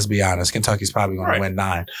 I mean, let's be honest. Kentucky's probably going to win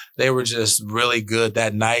 9. They were just really good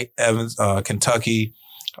that night. Kentucky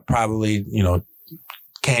probably,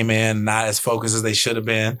 came in not as focused as they should have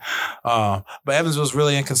been. But Evansville's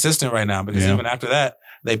really inconsistent right now because even after that,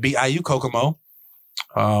 they beat IU Kokomo.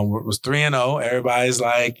 Was 3-0. Everybody's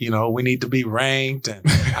like, we need to be ranked. And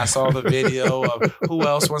I saw the video of who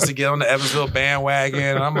else wants to get on the Evansville bandwagon.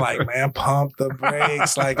 And I'm like, man, pump the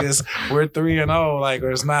brakes. Like we're 3-0. Like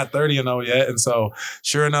it's not 30-0 yet. And so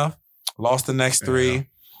sure enough, lost the next 3.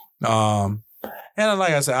 And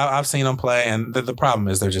like I said, I've seen them play, and the problem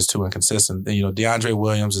is they're just too inconsistent. DeAndre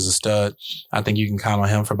Williams is a stud. I think you can count on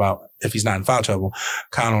him for about, if he's not in foul trouble,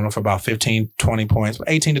 count on him for about 15, 20 points,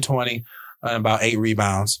 18 to 20, and about 8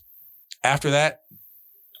 rebounds. After that,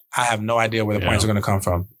 I have no idea where the points are going to come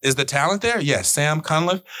from. Is the talent there? Yes. Sam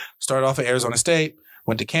Cunliffe started off at Arizona State,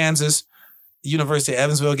 went to Kansas. University of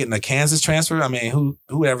Evansville getting a Kansas transfer. I mean,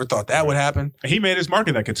 who ever thought that would happen? He made his mark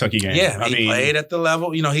in that Kentucky game. Yeah, he played at the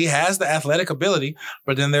level. He has the athletic ability,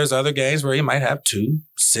 but then there's other games where he might have 2,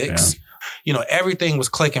 6. Yeah. Everything was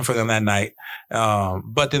clicking for them that night.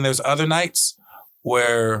 But then there's other nights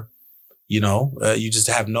where, you just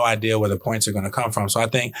have no idea where the points are going to come from. So I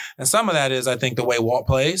think, and some of that is, I think, the way Walt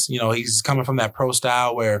plays. He's coming from that pro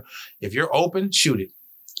style where if you're open, shoot it.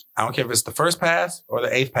 I don't care if it's the first pass or the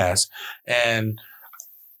 8th pass. And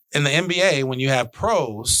in the NBA, when you have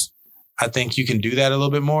pros, I think you can do that a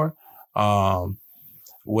little bit more.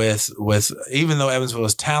 With even though Evansville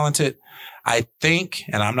is talented, I think,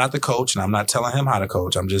 and I'm not the coach and I'm not telling him how to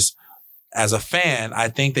coach. I'm just, as a fan, I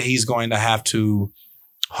think that he's going to have to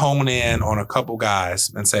hone in on a couple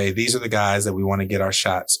guys and say, these are the guys that we want to get our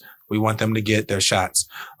shots. We want them to get their shots.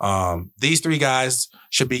 These 3 guys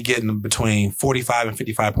should be getting between 45 and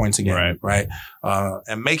 55 points a game, right?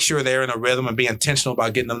 And make sure they're in a rhythm and be intentional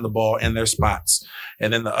about getting them the ball in their spots.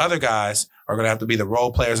 And then the other guys are going to have to be the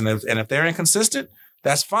role players. And if they're inconsistent,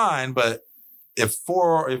 that's fine. But if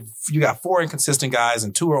you got 4 inconsistent guys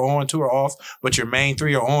and 2 are on, 2 are off, but your main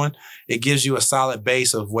 3 are on, it gives you a solid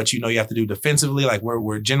base of what you have to do defensively. Like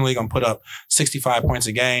we're generally going to put up 65 points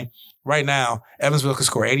a game. Right now, Evansville could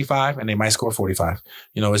score 85 and they might score 45.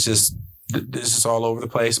 It's just all over the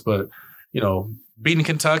place. But, beating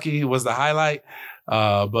Kentucky was the highlight.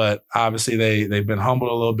 But obviously they've been humbled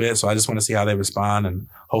a little bit. So I just want to see how they respond and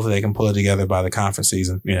hopefully they can pull it together by the conference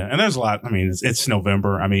season. Yeah. And there's a lot. I mean, it's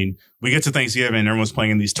November. I mean, we get to Thanksgiving, everyone's playing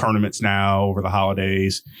in these tournaments now over the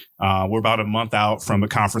holidays. We're about a month out from the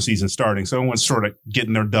conference season starting. So everyone's sort of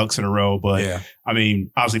getting their ducks in a row. But I mean,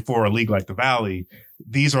 obviously for a league like the Valley,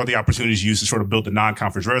 these are the opportunities you use to sort of build the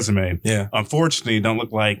non-conference resume. Yeah. Unfortunately, it don't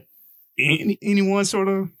look like anyone sort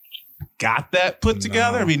of got that put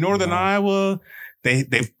together. I mean, Northern Iowa, they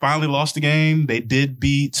finally lost the game. They did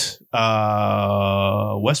beat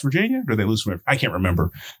West Virginia, or did they lose? I can't remember.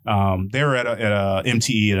 They were at a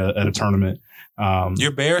MTE at a tournament.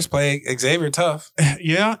 Your Bears play Xavier tough.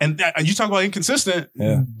 Yeah. And you talk about inconsistent.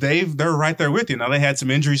 Yeah. They're right there with you. Now, they had some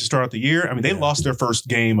injuries to start out the year. I mean, they lost their first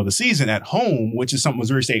game of the season at home, which is something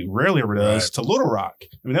Missouri State rarely ever does, to Little Rock.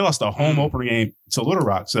 I mean, they lost a home opener game to Little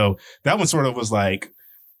Rock. So that one sort of was like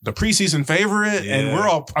the preseason favorite. Yeah. And we're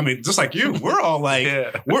all, I mean, just like you, we're all like,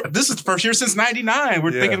 this is the first year since 99.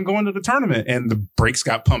 We're thinking of going to the tournament, and the brakes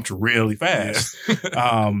got pumped really fast.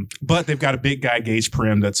 Yeah. But they've got a big guy, Gage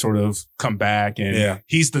Prim, that's sort of come back, and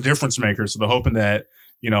he's the difference maker. So they're hoping that,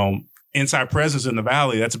 inside presence in the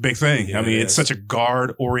Valley, that's a big thing. Yeah, I mean, it's such a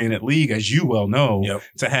guard-oriented league, as you well know,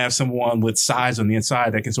 to have someone with size on the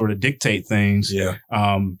inside that can sort of dictate things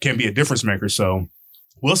can be a difference maker. So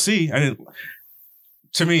we'll see. I mean,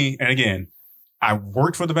 to me, and again, I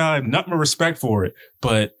worked for the Valley, I have nothing but respect for it,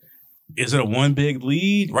 but is it a one big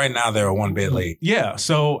lead? Right now, they're a one big lead. Yeah.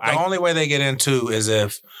 So the only way they get into is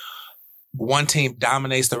if one team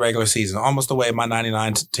dominates the regular season, almost the way my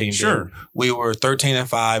 99 team did. We were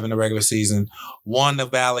 13-5 in the regular season, won the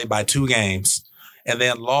Valley by 2 games, and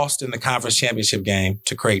then lost in the conference championship game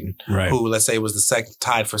to Creighton, who, let's say, was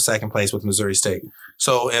tied for second place with Missouri State.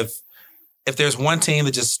 So if there's one team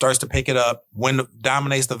that just starts to pick it up,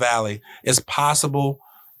 dominates the Valley, it's possible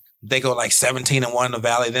they go like 17-1 in the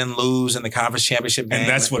Valley, then lose in the conference championship game. And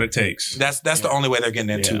that's what it takes. That's the only way they're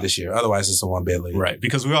getting into this year. Otherwise, it's a one bid league. Right.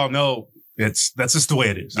 Because we all know that's just the way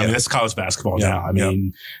it is. I mean, that's college basketball now. I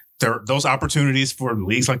mean, those opportunities for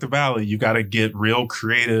leagues like the Valley, you got to get real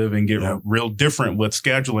creative and get real different with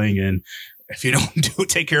scheduling. And if you don't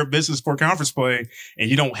take care of business for conference play and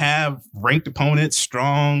you don't have ranked opponents,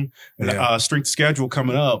 strong strength schedule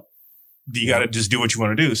coming up, you got to just do what you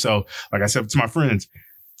want to do. So like I said to my friends,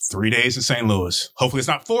 3 days in St. Louis. Hopefully it's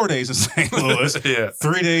not 4 days in St. Louis.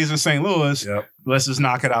 3 days in St. Louis. let's just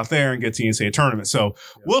knock it out there and get to the NCAA tournament. So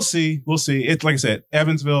we'll see. It's like I said,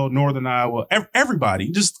 Evansville, Northern Iowa, everybody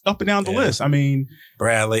just up and down the list. I mean,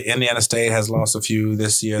 Bradley, Indiana State has lost a few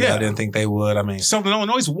this year that I didn't think they would. I mean, Southern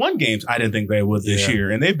Illinois won games I didn't think they would this year,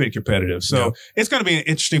 and they've been competitive. So it's going to be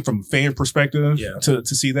interesting from a fan perspective to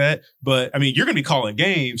see that. But I mean, you're going to be calling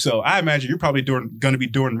games, so I imagine you're probably going to be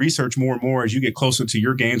doing research more and more as you get closer to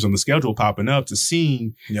your games on the schedule popping up to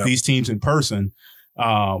seeing these teams in person.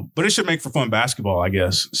 But it should make for fun basketball, I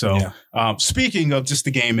guess. So, speaking of just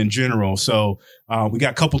the game in general, so we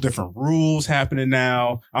got a couple different rules happening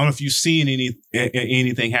now. I don't know if you've seen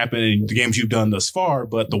anything happen in the games you've done thus far,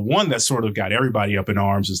 but the one that sort of got everybody up in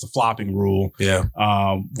arms is the flopping rule.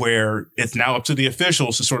 Where it's now up to the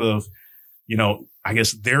officials to sort of, I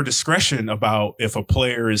guess their discretion about if a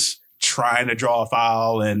player is trying to draw a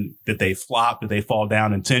foul and did they flop, did they fall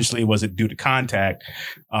down intentionally, was it due to contact?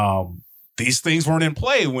 These things weren't in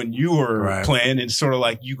play when you were playing. It's sort of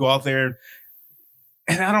like you go out there,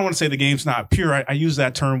 and I don't want to say the game's not pure. I use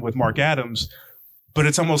that term with Mark Adams, but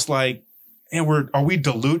it's almost like, and are we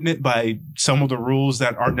diluting it by some of the rules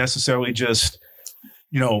that aren't necessarily just,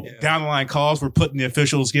 down the line calls? We're putting the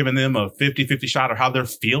officials, giving them a 50-50 shot of how they're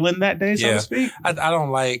feeling that day, so to speak. I don't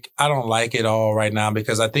like it all right now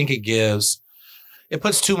because I think it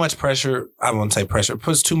puts too much pressure. I won't say pressure. It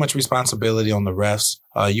puts too much responsibility on the refs.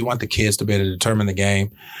 You want the kids to be able to determine the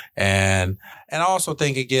game. And I also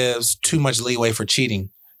think it gives too much leeway for cheating,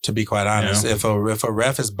 to be quite honest. If a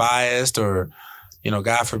ref is biased or,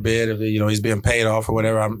 God forbid, if, he's being paid off or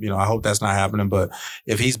whatever, I hope that's not happening. But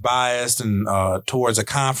if he's biased and towards a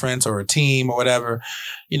conference or a team or whatever,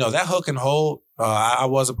 that hook and hold, I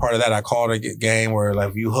was a part of that. I called a game where like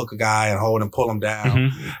if you hook a guy and hold and pull him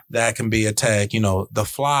down, that can be a tag. The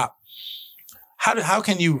flop, how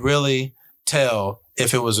can you really tell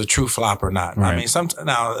if it was a true flop or not? I mean,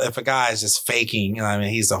 now if a guy is just faking,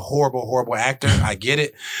 he's a horrible, horrible actor. I get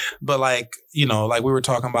it. But like we were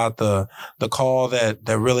talking about the call that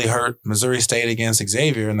really hurt Missouri State against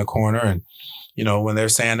Xavier in the corner. And, when they're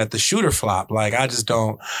saying that the shooter flopped, like I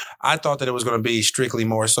thought that it was going to be strictly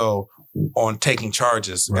more so on taking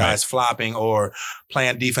charges, guys flopping or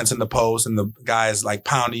playing defense in the post and the guy's like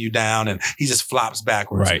pounding you down and he just flops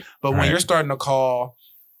backwards. But when you're starting to call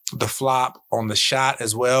the flop on the shot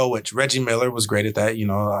as well, which Reggie Miller was great at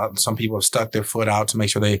that. Some people have stuck their foot out to make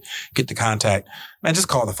sure they get the contact. Man, just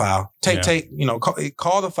call the foul.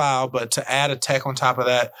 Call the foul, but to add a tech on top of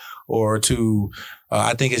that or to,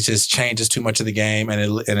 I think it just changes too much of the game and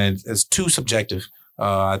it's too subjective.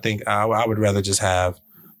 I think I would rather just have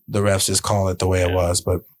the refs just call it the way it was.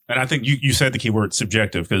 And I think you said the key word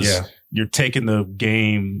subjective because you're taking the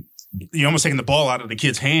game. You're almost taking the ball out of the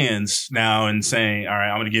kid's hands now and saying, all right,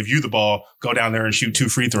 I'm going to give you the ball, go down there and shoot 2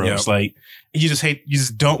 free throws. Like you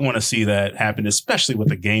just don't want to see that happen, especially with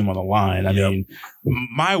the game on the line. I mean,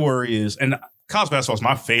 my worry is, and college basketball is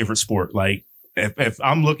my favorite sport. Like if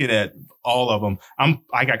I'm looking at all of them,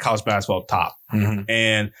 I got college basketball top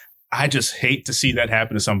and I just hate to see that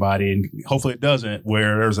happen to somebody, and hopefully it doesn't,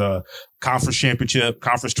 where there's a conference championship,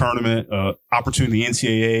 conference tournament, opportunity in the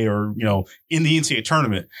NCAA or, in the NCAA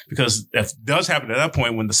tournament, because if it does happen at that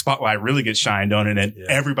point when the spotlight really gets shined on it and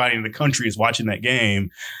everybody in the country is watching that game,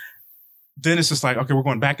 then it's just like, okay, we're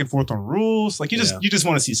going back and forth on rules. Like you just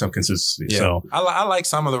want to see some consistency. Yeah. So I like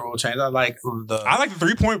some of the rule changes. I like the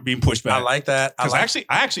 3-point being pushed back. I like that. Because I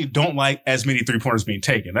actually don't like as many 3-pointers being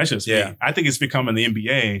taken. That's just me. I think it's becoming the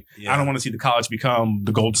NBA. I don't want to see the college become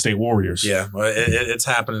the Golden State Warriors. Yeah. Well, it's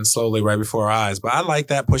happening slowly right before our eyes. But I like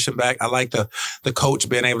that pushing back. I like the coach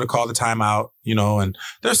being able to call the timeout, and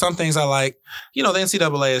there's some things I like. The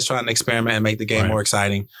NCAA is trying to experiment and make the game more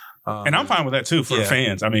exciting. And I'm fine with that too for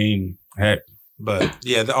fans. I mean, heck. But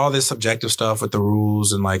all this subjective stuff with the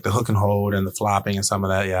rules and like the hook and hold and the flopping and some of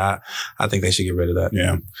that. I think they should get rid of that.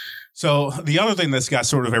 Yeah. So the other thing that's got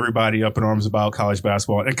sort of everybody up in arms about college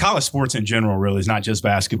basketball and college sports in general, really, is not just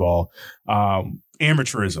basketball,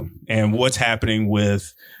 amateurism and what's happening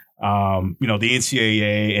with the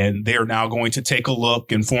NCAA, and they're now going to take a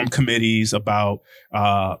look and form committees about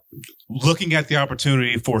looking at the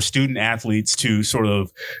opportunity for student athletes to sort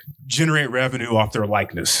of generate revenue off their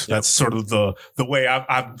likeness. That's sort of the way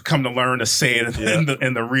I've come to learn to say it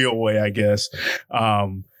in the real way, I guess.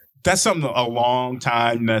 That's something a long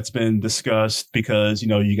time that's been discussed because,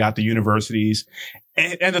 you got the universities.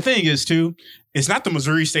 And the thing is, too, it's not the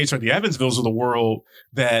Missouri States or the Evansvilles of the world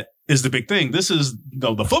that is the big thing. This is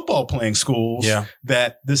the football playing schools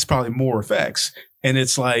that this probably more affects. And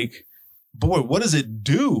it's like, boy, what does it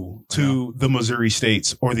do to the Missouri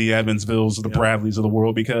States or the Evansvilles or the Bradleys of the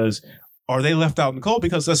world? Because are they left out in the cold?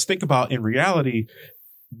 Because let's think about, in reality,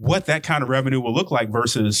 what that kind of revenue will look like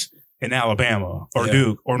versus in Alabama or Yeah.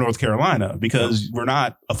 Duke or North Carolina, because we're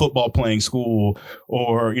not a football playing school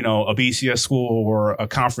or, you know, a BCS school or a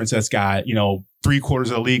conference that's got, you know, 3/4 of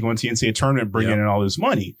the league once the NCAA tournament bringing in all this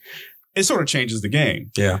money. It sort of changes the game.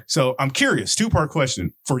 Yeah. So I'm curious, 2-part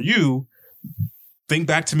question for you. Think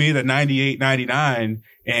back to me that 98, 99,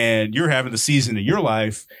 and you're having the season of your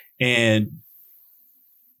life. And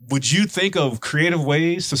would you think of creative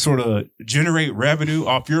ways to sort of generate revenue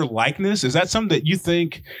off your likeness? Is that something that you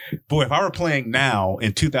think, boy, if I were playing now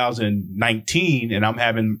in 2019 and I'm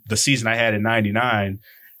having the season I had in 99,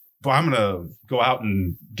 boy, I'm going to go out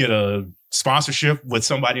and get a sponsorship with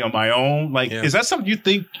somebody on my own? Like, is that something you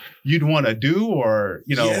think you'd want to do? Or,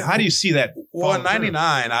 you know, how do you see that? Well, in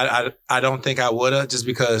 99, I don't think I would have, just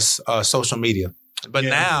because social media. But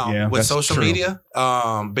now with social media,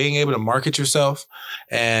 being able to market yourself,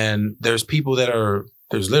 and there's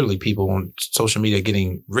literally people on social media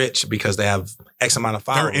getting rich because they have X amount of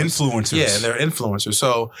followers. They're influencers. Yeah, they're influencers.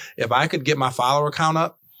 So if I could get my follower count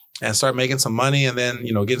up and start making some money and then,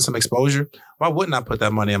 you know, getting some exposure, why wouldn't I put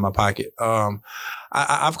that money in my pocket?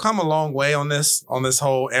 I've come a long way on this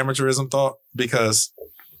whole amateurism thought, because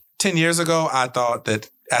 10 years ago, I thought that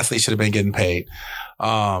athletes should have been getting paid.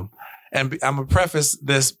 And I'm gonna preface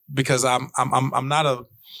this because I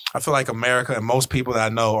feel like America and most people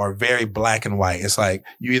that I know are very black and white. It's like,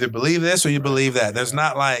 you either believe this or you believe that. There's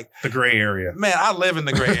not like the gray area. Man, I live in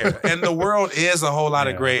the gray area, and the world is a whole lot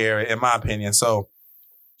of gray area, in my opinion. So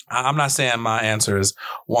I'm not saying my answer is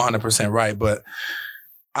 100% right, but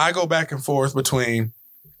I go back and forth between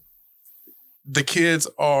the kids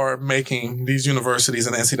are making these universities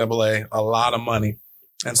and NCAA a lot of money.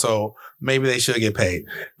 And so maybe they should get paid.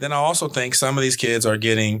 Then I also think some of these kids are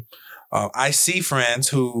getting, I see friends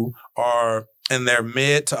who are in their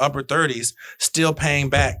mid to upper 30s still paying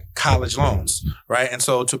back college loans, right? And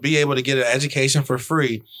so to be able to get an education for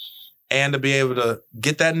free and to be able to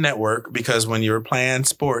get that network, because when you're playing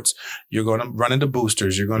sports, you're going to run into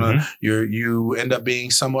boosters. You're going to, you end up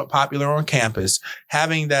being somewhat popular on campus.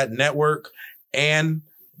 Having that network and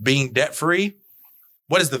being debt free,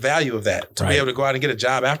 what is the value of that to be able to go out and get a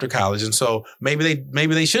job after college? And so maybe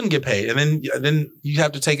they shouldn't get paid. And then you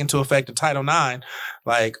have to take into effect the Title IX,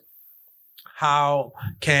 like, how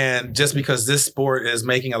can, just because this sport is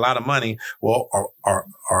making a lot of money, well,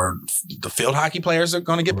 are the field hockey players are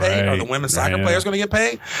going to get paid? Are the women's soccer players going to get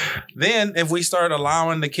paid? Then if we start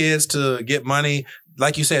allowing the kids to get money,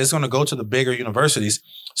 like you said, it's going to go to the bigger universities.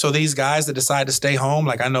 So these guys that decide to stay home,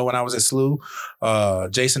 like I know when I was at SLU,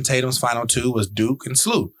 Jason Tatum's final two was Duke and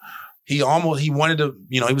SLU. He wanted to,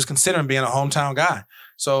 you know, he was considering being a hometown guy.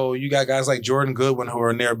 So you got guys like Jordan Goodwin who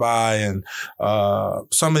are nearby, and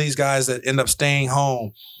some of these guys that end up staying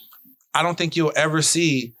home. I don't think you'll ever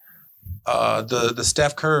see the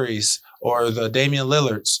Steph Currys or the Damian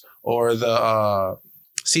Lillards or the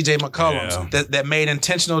CJ McCollums that made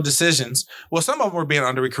intentional decisions. Well, some of them were being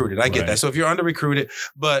under-recruited. I get that. So if you're under-recruited,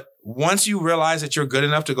 but once you realize that you're good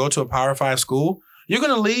enough to go to a Power 5 school, you're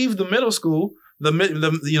going to leave the middle school,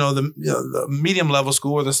 the medium level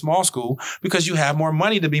school or the small school, because you have more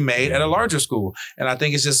money to be made at a larger school. And I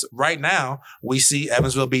think it's just right now we see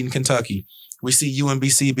Evansville beating Kentucky. We see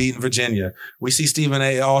UMBC beating Virginia. We see Stephen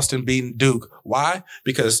A. Austin beating Duke. Why?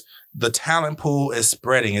 Because the talent pool is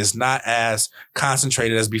spreading. It's not as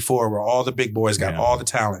concentrated as before, where all the big boys got all the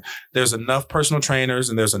talent. There's enough personal trainers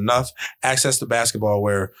and there's enough access to basketball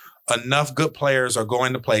where enough good players are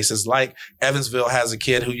going to places like Evansville has a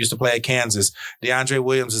kid who used to play at Kansas. DeAndre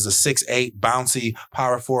Williams is a 6'8", bouncy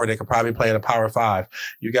power forward that could probably play at a Power 5.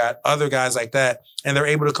 You got other guys like that, and they're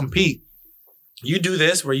able to compete. You do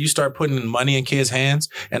this where you start putting money in kids' hands,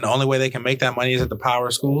 and the only way they can make that money is at the power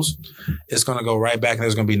schools. It's going to go right back, and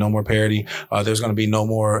there's going to be no more parity. There's going to be no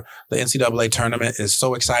more. The NCAA tournament is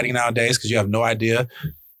so exciting nowadays because you have no idea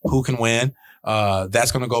who can win.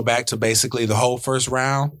 That's going to go back to basically the whole first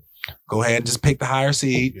round. Go ahead and just pick the higher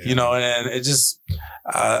seed, you know, and it just,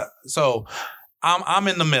 so I'm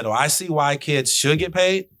in the middle. I see why kids should get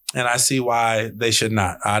paid, and I see why they should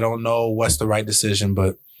not. I don't know what's the right decision,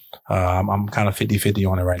 but I'm kind of 50-50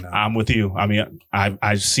 on it right now. I'm with you. I mean,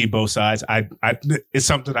 I see both sides. It's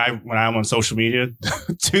something when I'm on social media,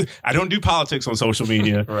 I don't do politics on social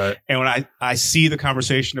media. Right. And when I see the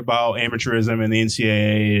conversation about amateurism and the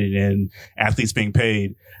NCAA and athletes being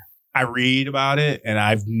paid, I read about it, and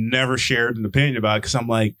I've never shared an opinion about it because I'm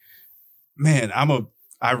like, man,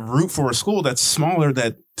 I root for a school that's smaller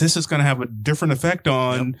that this is going to have a different effect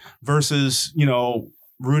on versus, you know,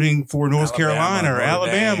 rooting for North Carolina or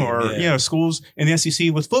Alabama or, you know, schools in the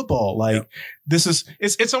SEC with football. Like this is,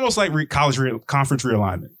 it's almost like conference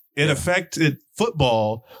realignment. It affected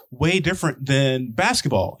football way different than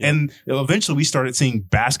basketball. Yeah. And eventually we started seeing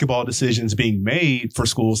basketball decisions being made for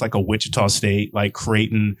schools like a Wichita State, like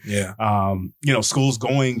Creighton, schools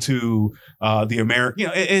going to the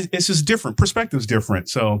American, it's just different. Perspective's different.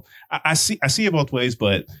 So I see it both ways.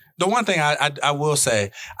 But the one thing I will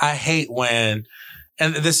say, I hate when,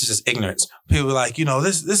 and this is just ignorance. People are like,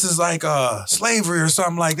 this is like slavery or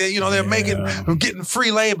something like that. They're getting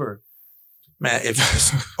free labor. Man, at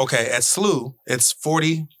SLU, it's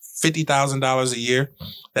 $50,000 a year.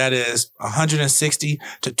 That is $160,000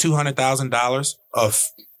 to $200,000 of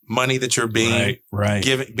money that you're being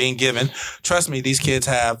given. Trust me, these kids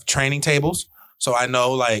have training tables. So I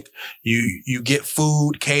know, like, you get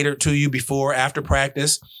food catered to you before, after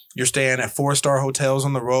practice. You're staying at 4-star hotels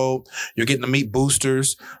on the road. You're getting to meet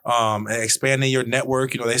boosters, expanding your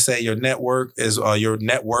network. They say your network is your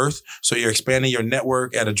net worth. So you're expanding your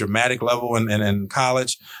network at a dramatic level in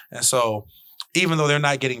college. And so even though they're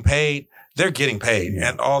not getting paid, they're getting paid.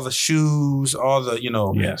 And all the shoes, all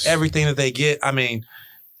the, everything that they get. I mean,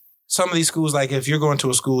 some of these schools, like if you're going to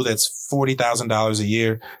a school that's $40,000 a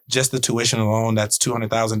year, just the tuition alone, that's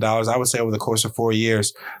 $200,000. I would say over the course of 4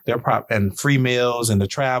 years, and free meals and the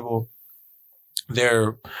travel,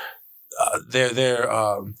 they're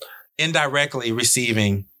indirectly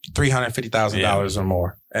receiving $350,000 or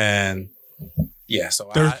more. And so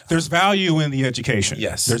there's value in the education.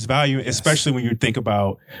 Yes, there's value, especially when you think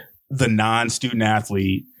about the non-student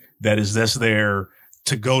athlete that is just there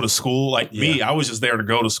to go to school. Like me, I was just there to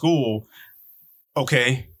go to school.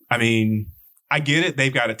 Okay. I mean, I get it.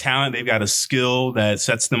 They've got a talent. They've got a skill that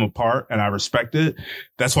sets them apart, and I respect it.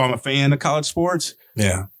 That's why I'm a fan of college sports.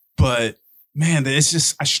 Yeah. But man, it's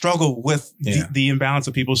just, I struggle with the imbalance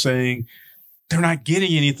of people saying they're not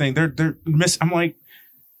getting anything. They're missing. I'm like,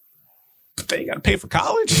 they got to pay for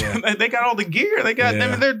college. Yeah. They got all the gear. They got.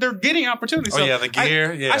 I mean, they're getting opportunities. So the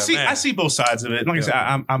gear. I see both sides of it. Like I said,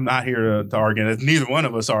 I'm not here to argue. Neither one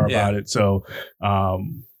of us are about it. So,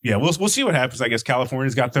 we'll see what happens. I guess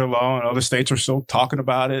California's got their law, and other states are still talking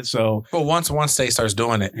about it. So, but once one state starts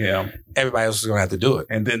doing it, everybody else is going to have to do it,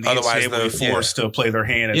 and then otherwise they'll be forced to play their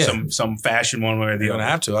hand in some fashion, one way or the other. Going to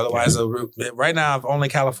have to. Otherwise, right now, if only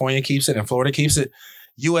California keeps it and Florida keeps it,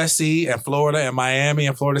 USC and Florida and Miami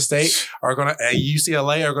and Florida State and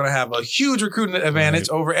UCLA are going to have a huge recruiting advantage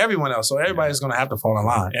over everyone else. So everybody's going to have to fall in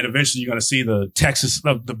line. And eventually you're going to see the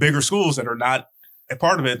the bigger schools that are not a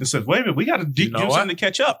part of it and says, wait a minute, we got to do something to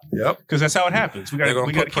catch up. Yep. Because that's how it happens. They're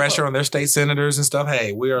going to put pressure on their state senators and stuff.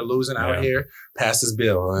 Hey, we are losing out here. Pass this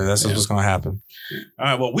bill. And that's what's going to happen. All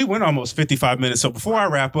right. Well, we went almost 55 minutes. So before I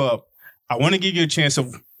wrap up, I want to give you a chance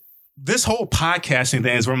of this whole podcasting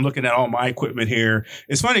thing is where I'm looking at all my equipment here.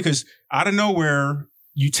 It's funny because out of nowhere,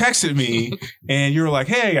 you texted me and you were like,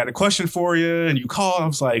 hey, I got a question for you. And you called. I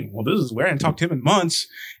was like, well, this is where I hadn't talked to him in months.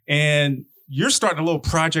 And you're starting a little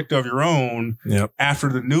project of your own after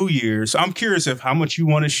the new year. So I'm curious how much you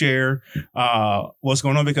want to share what's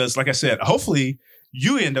going on, because like I said, hopefully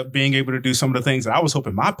you end up being able to do some of the things that I was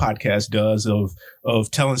hoping my podcast does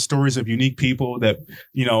of telling stories of unique people that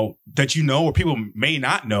or people may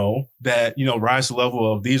not know that, rise to the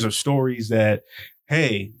level of these are stories that,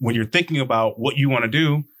 hey, when you're thinking about what you want to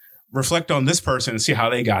do, reflect on this person and see how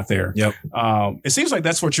they got there. Yep. It seems like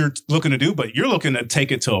that's what you're looking to do, but you're looking to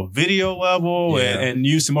take it to a video level and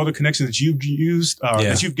use some other connections that you've used,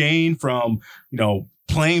 that you've gained from,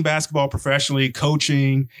 playing basketball professionally,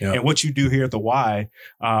 coaching, and what you do here at the Y.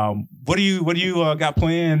 What do you got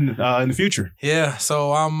planned in the future? Yeah.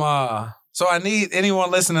 So so I need anyone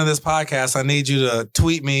listening to this podcast, I need you to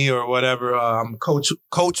tweet me or whatever.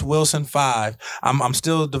 Coach Wilson 5. I'm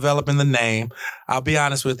still developing the name. I'll be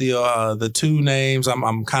honest with you. The two names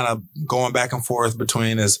I'm kind of going back and forth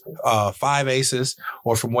between is 5 Aces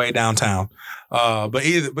or From Way Downtown. But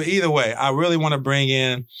either way, I really want to bring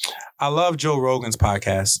in. I love Joe Rogan's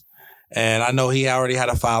podcast. And I know he already had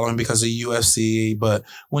a following because of UFC, but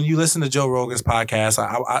when you listen to Joe Rogan's podcast,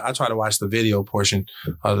 I try to watch the video portion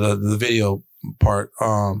of the video part.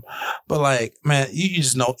 But like, man, you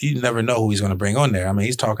just know, you never know who he's going to bring on there. I mean,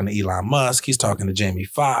 he's talking to Elon Musk. He's talking to Jamie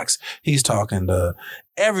Foxx. He's talking to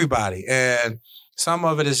everybody. And some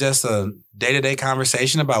of it is just a day-to-day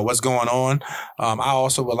conversation about what's going on. I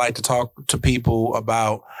also would like to talk to people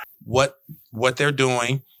about what they're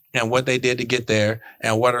doing and what they did to get there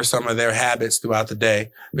and what are some of their habits throughout the day.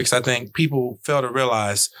 Because I think people fail to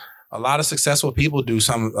realize a lot of successful people do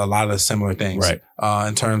a lot of similar things, right?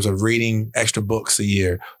 In terms of reading extra books a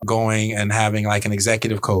year, going and having like an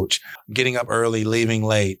executive coach, getting up early, leaving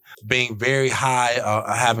late, being very high,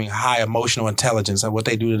 having high emotional intelligence and what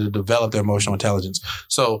they do to develop their emotional intelligence.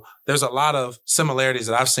 So there's a lot of similarities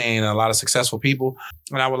that I've seen in a lot of successful people.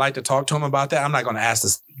 And I would like to talk to them about that. I'm not going to ask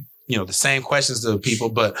this, the same questions to people,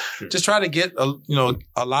 but just try to get,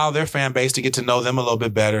 allow their fan base to get to know them a little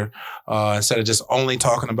bit better, instead of just only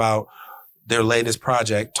talking about their latest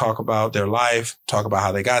project, talk about their life, talk about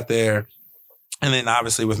how they got there. And then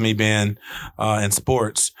obviously with me being in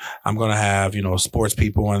sports, I'm going to have, sports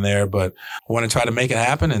people in there, but I want to try to make it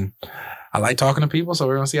happen. And I like talking to people, so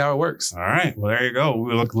we're going to see how it works. All right. Well, there you go.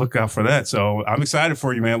 We'll look out for that. So I'm excited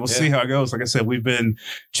for you, man. We'll see how it goes. Like I said, we've been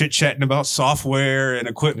chit-chatting about software and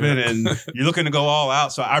equipment, and you're looking to go all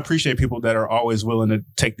out. So I appreciate people that are always willing to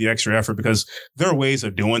take the extra effort, because there are ways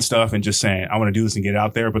of doing stuff and just saying, I want to do this and get it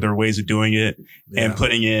out there, but there are ways of doing it and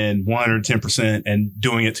putting in 110% and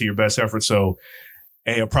doing it to your best effort. So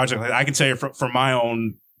a project like I can say from my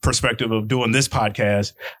own perspective of doing this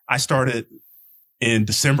podcast, I started in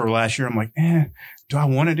December last year. I'm like, do I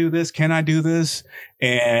want to do this? Can I do this?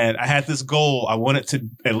 And I had this goal. I wanted to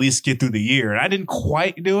at least get through the year, and I didn't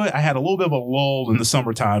quite do it. I had a little bit of a lull in the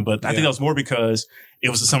summertime, but I think that was more because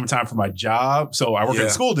it was the summertime for my job. So I work in the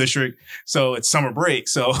school district. So it's summer break.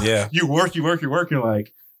 So you work. You're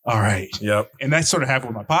like, all right. Yep. And that sort of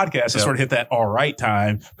happened with my podcast. I sort of hit that all right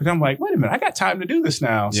time. But I'm like, wait a minute, I got time to do this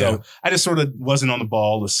now. So I just sort of wasn't on the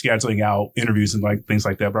ball of scheduling out interviews and like things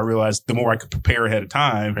like that. But I realized the more I could prepare ahead of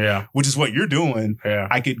time, which is what you're doing,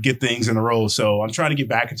 I could get things in a row. So I'm trying to get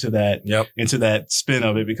back into that spin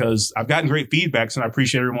of it, because I've gotten great feedbacks, and I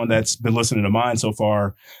appreciate everyone that's been listening to mine so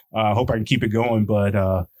far. I hope I can keep it going, but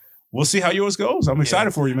we'll see how yours goes. I'm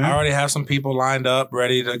excited for you, man. I already have some people lined up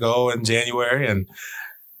ready to go in January, and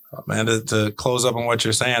man, to close up on what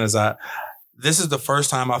you're saying is this is the first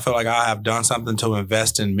time I feel like I have done something to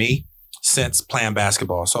invest in me since playing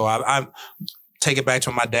basketball. So I take it back to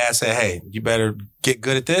when my dad said, hey, you better get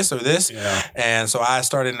good at this or this. Yeah. And so I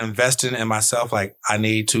started investing in myself. Like, I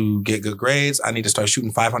need to get good grades. I need to start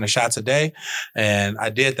shooting 500 shots a day. And I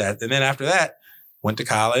did that. And then after that, went to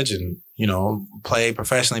college and, played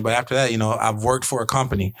professionally. But after that, I've worked for a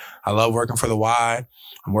company. I love working for the Y.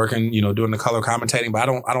 I'm working, doing the color commentating, but I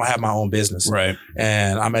don't have my own business. Right.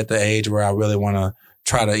 And I'm at the age where I really want to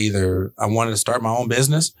try to I wanted to start my own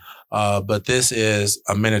business. But this is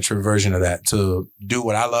a miniature version of that, to do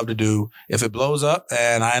what I love to do. If it blows up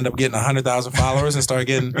and I end up getting 100,000 followers and start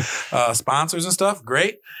getting sponsors and stuff,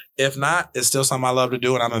 great. If not, it's still something I love to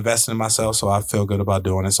do, and I'm investing in myself, so I feel good about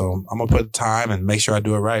doing it. So I'm going to put time and make sure I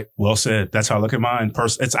do it right. Well said. That's how I look at mine.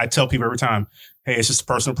 I tell people every time, hey, it's just a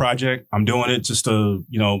personal project. I'm doing it just to,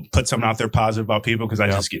 put something out there positive about people, because I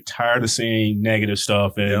just get tired of seeing negative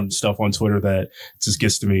stuff and stuff on Twitter that just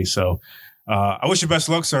gets to me. So I wish you best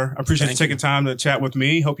luck, sir. I appreciate you taking time to chat with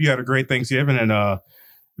me. Hope you had a great Thanksgiving, and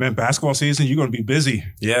man, basketball season, you're going to be busy.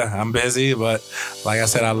 Yeah, I'm busy, but like I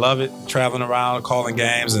said, I love it, traveling around, calling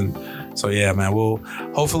games. And so, yeah, man, we'll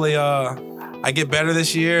hopefully I get better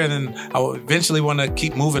this year, and then I will eventually want to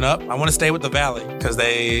keep moving up. I want to stay with the Valley because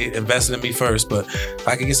they invested in me first. But if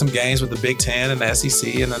I could get some games with the Big Ten and the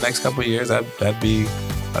SEC in the next couple of years, that'd be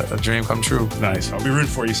a dream come true. Nice. I'll be rooting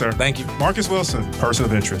for you, sir. Thank you. Marcus Wilson, person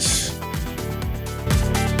of interest.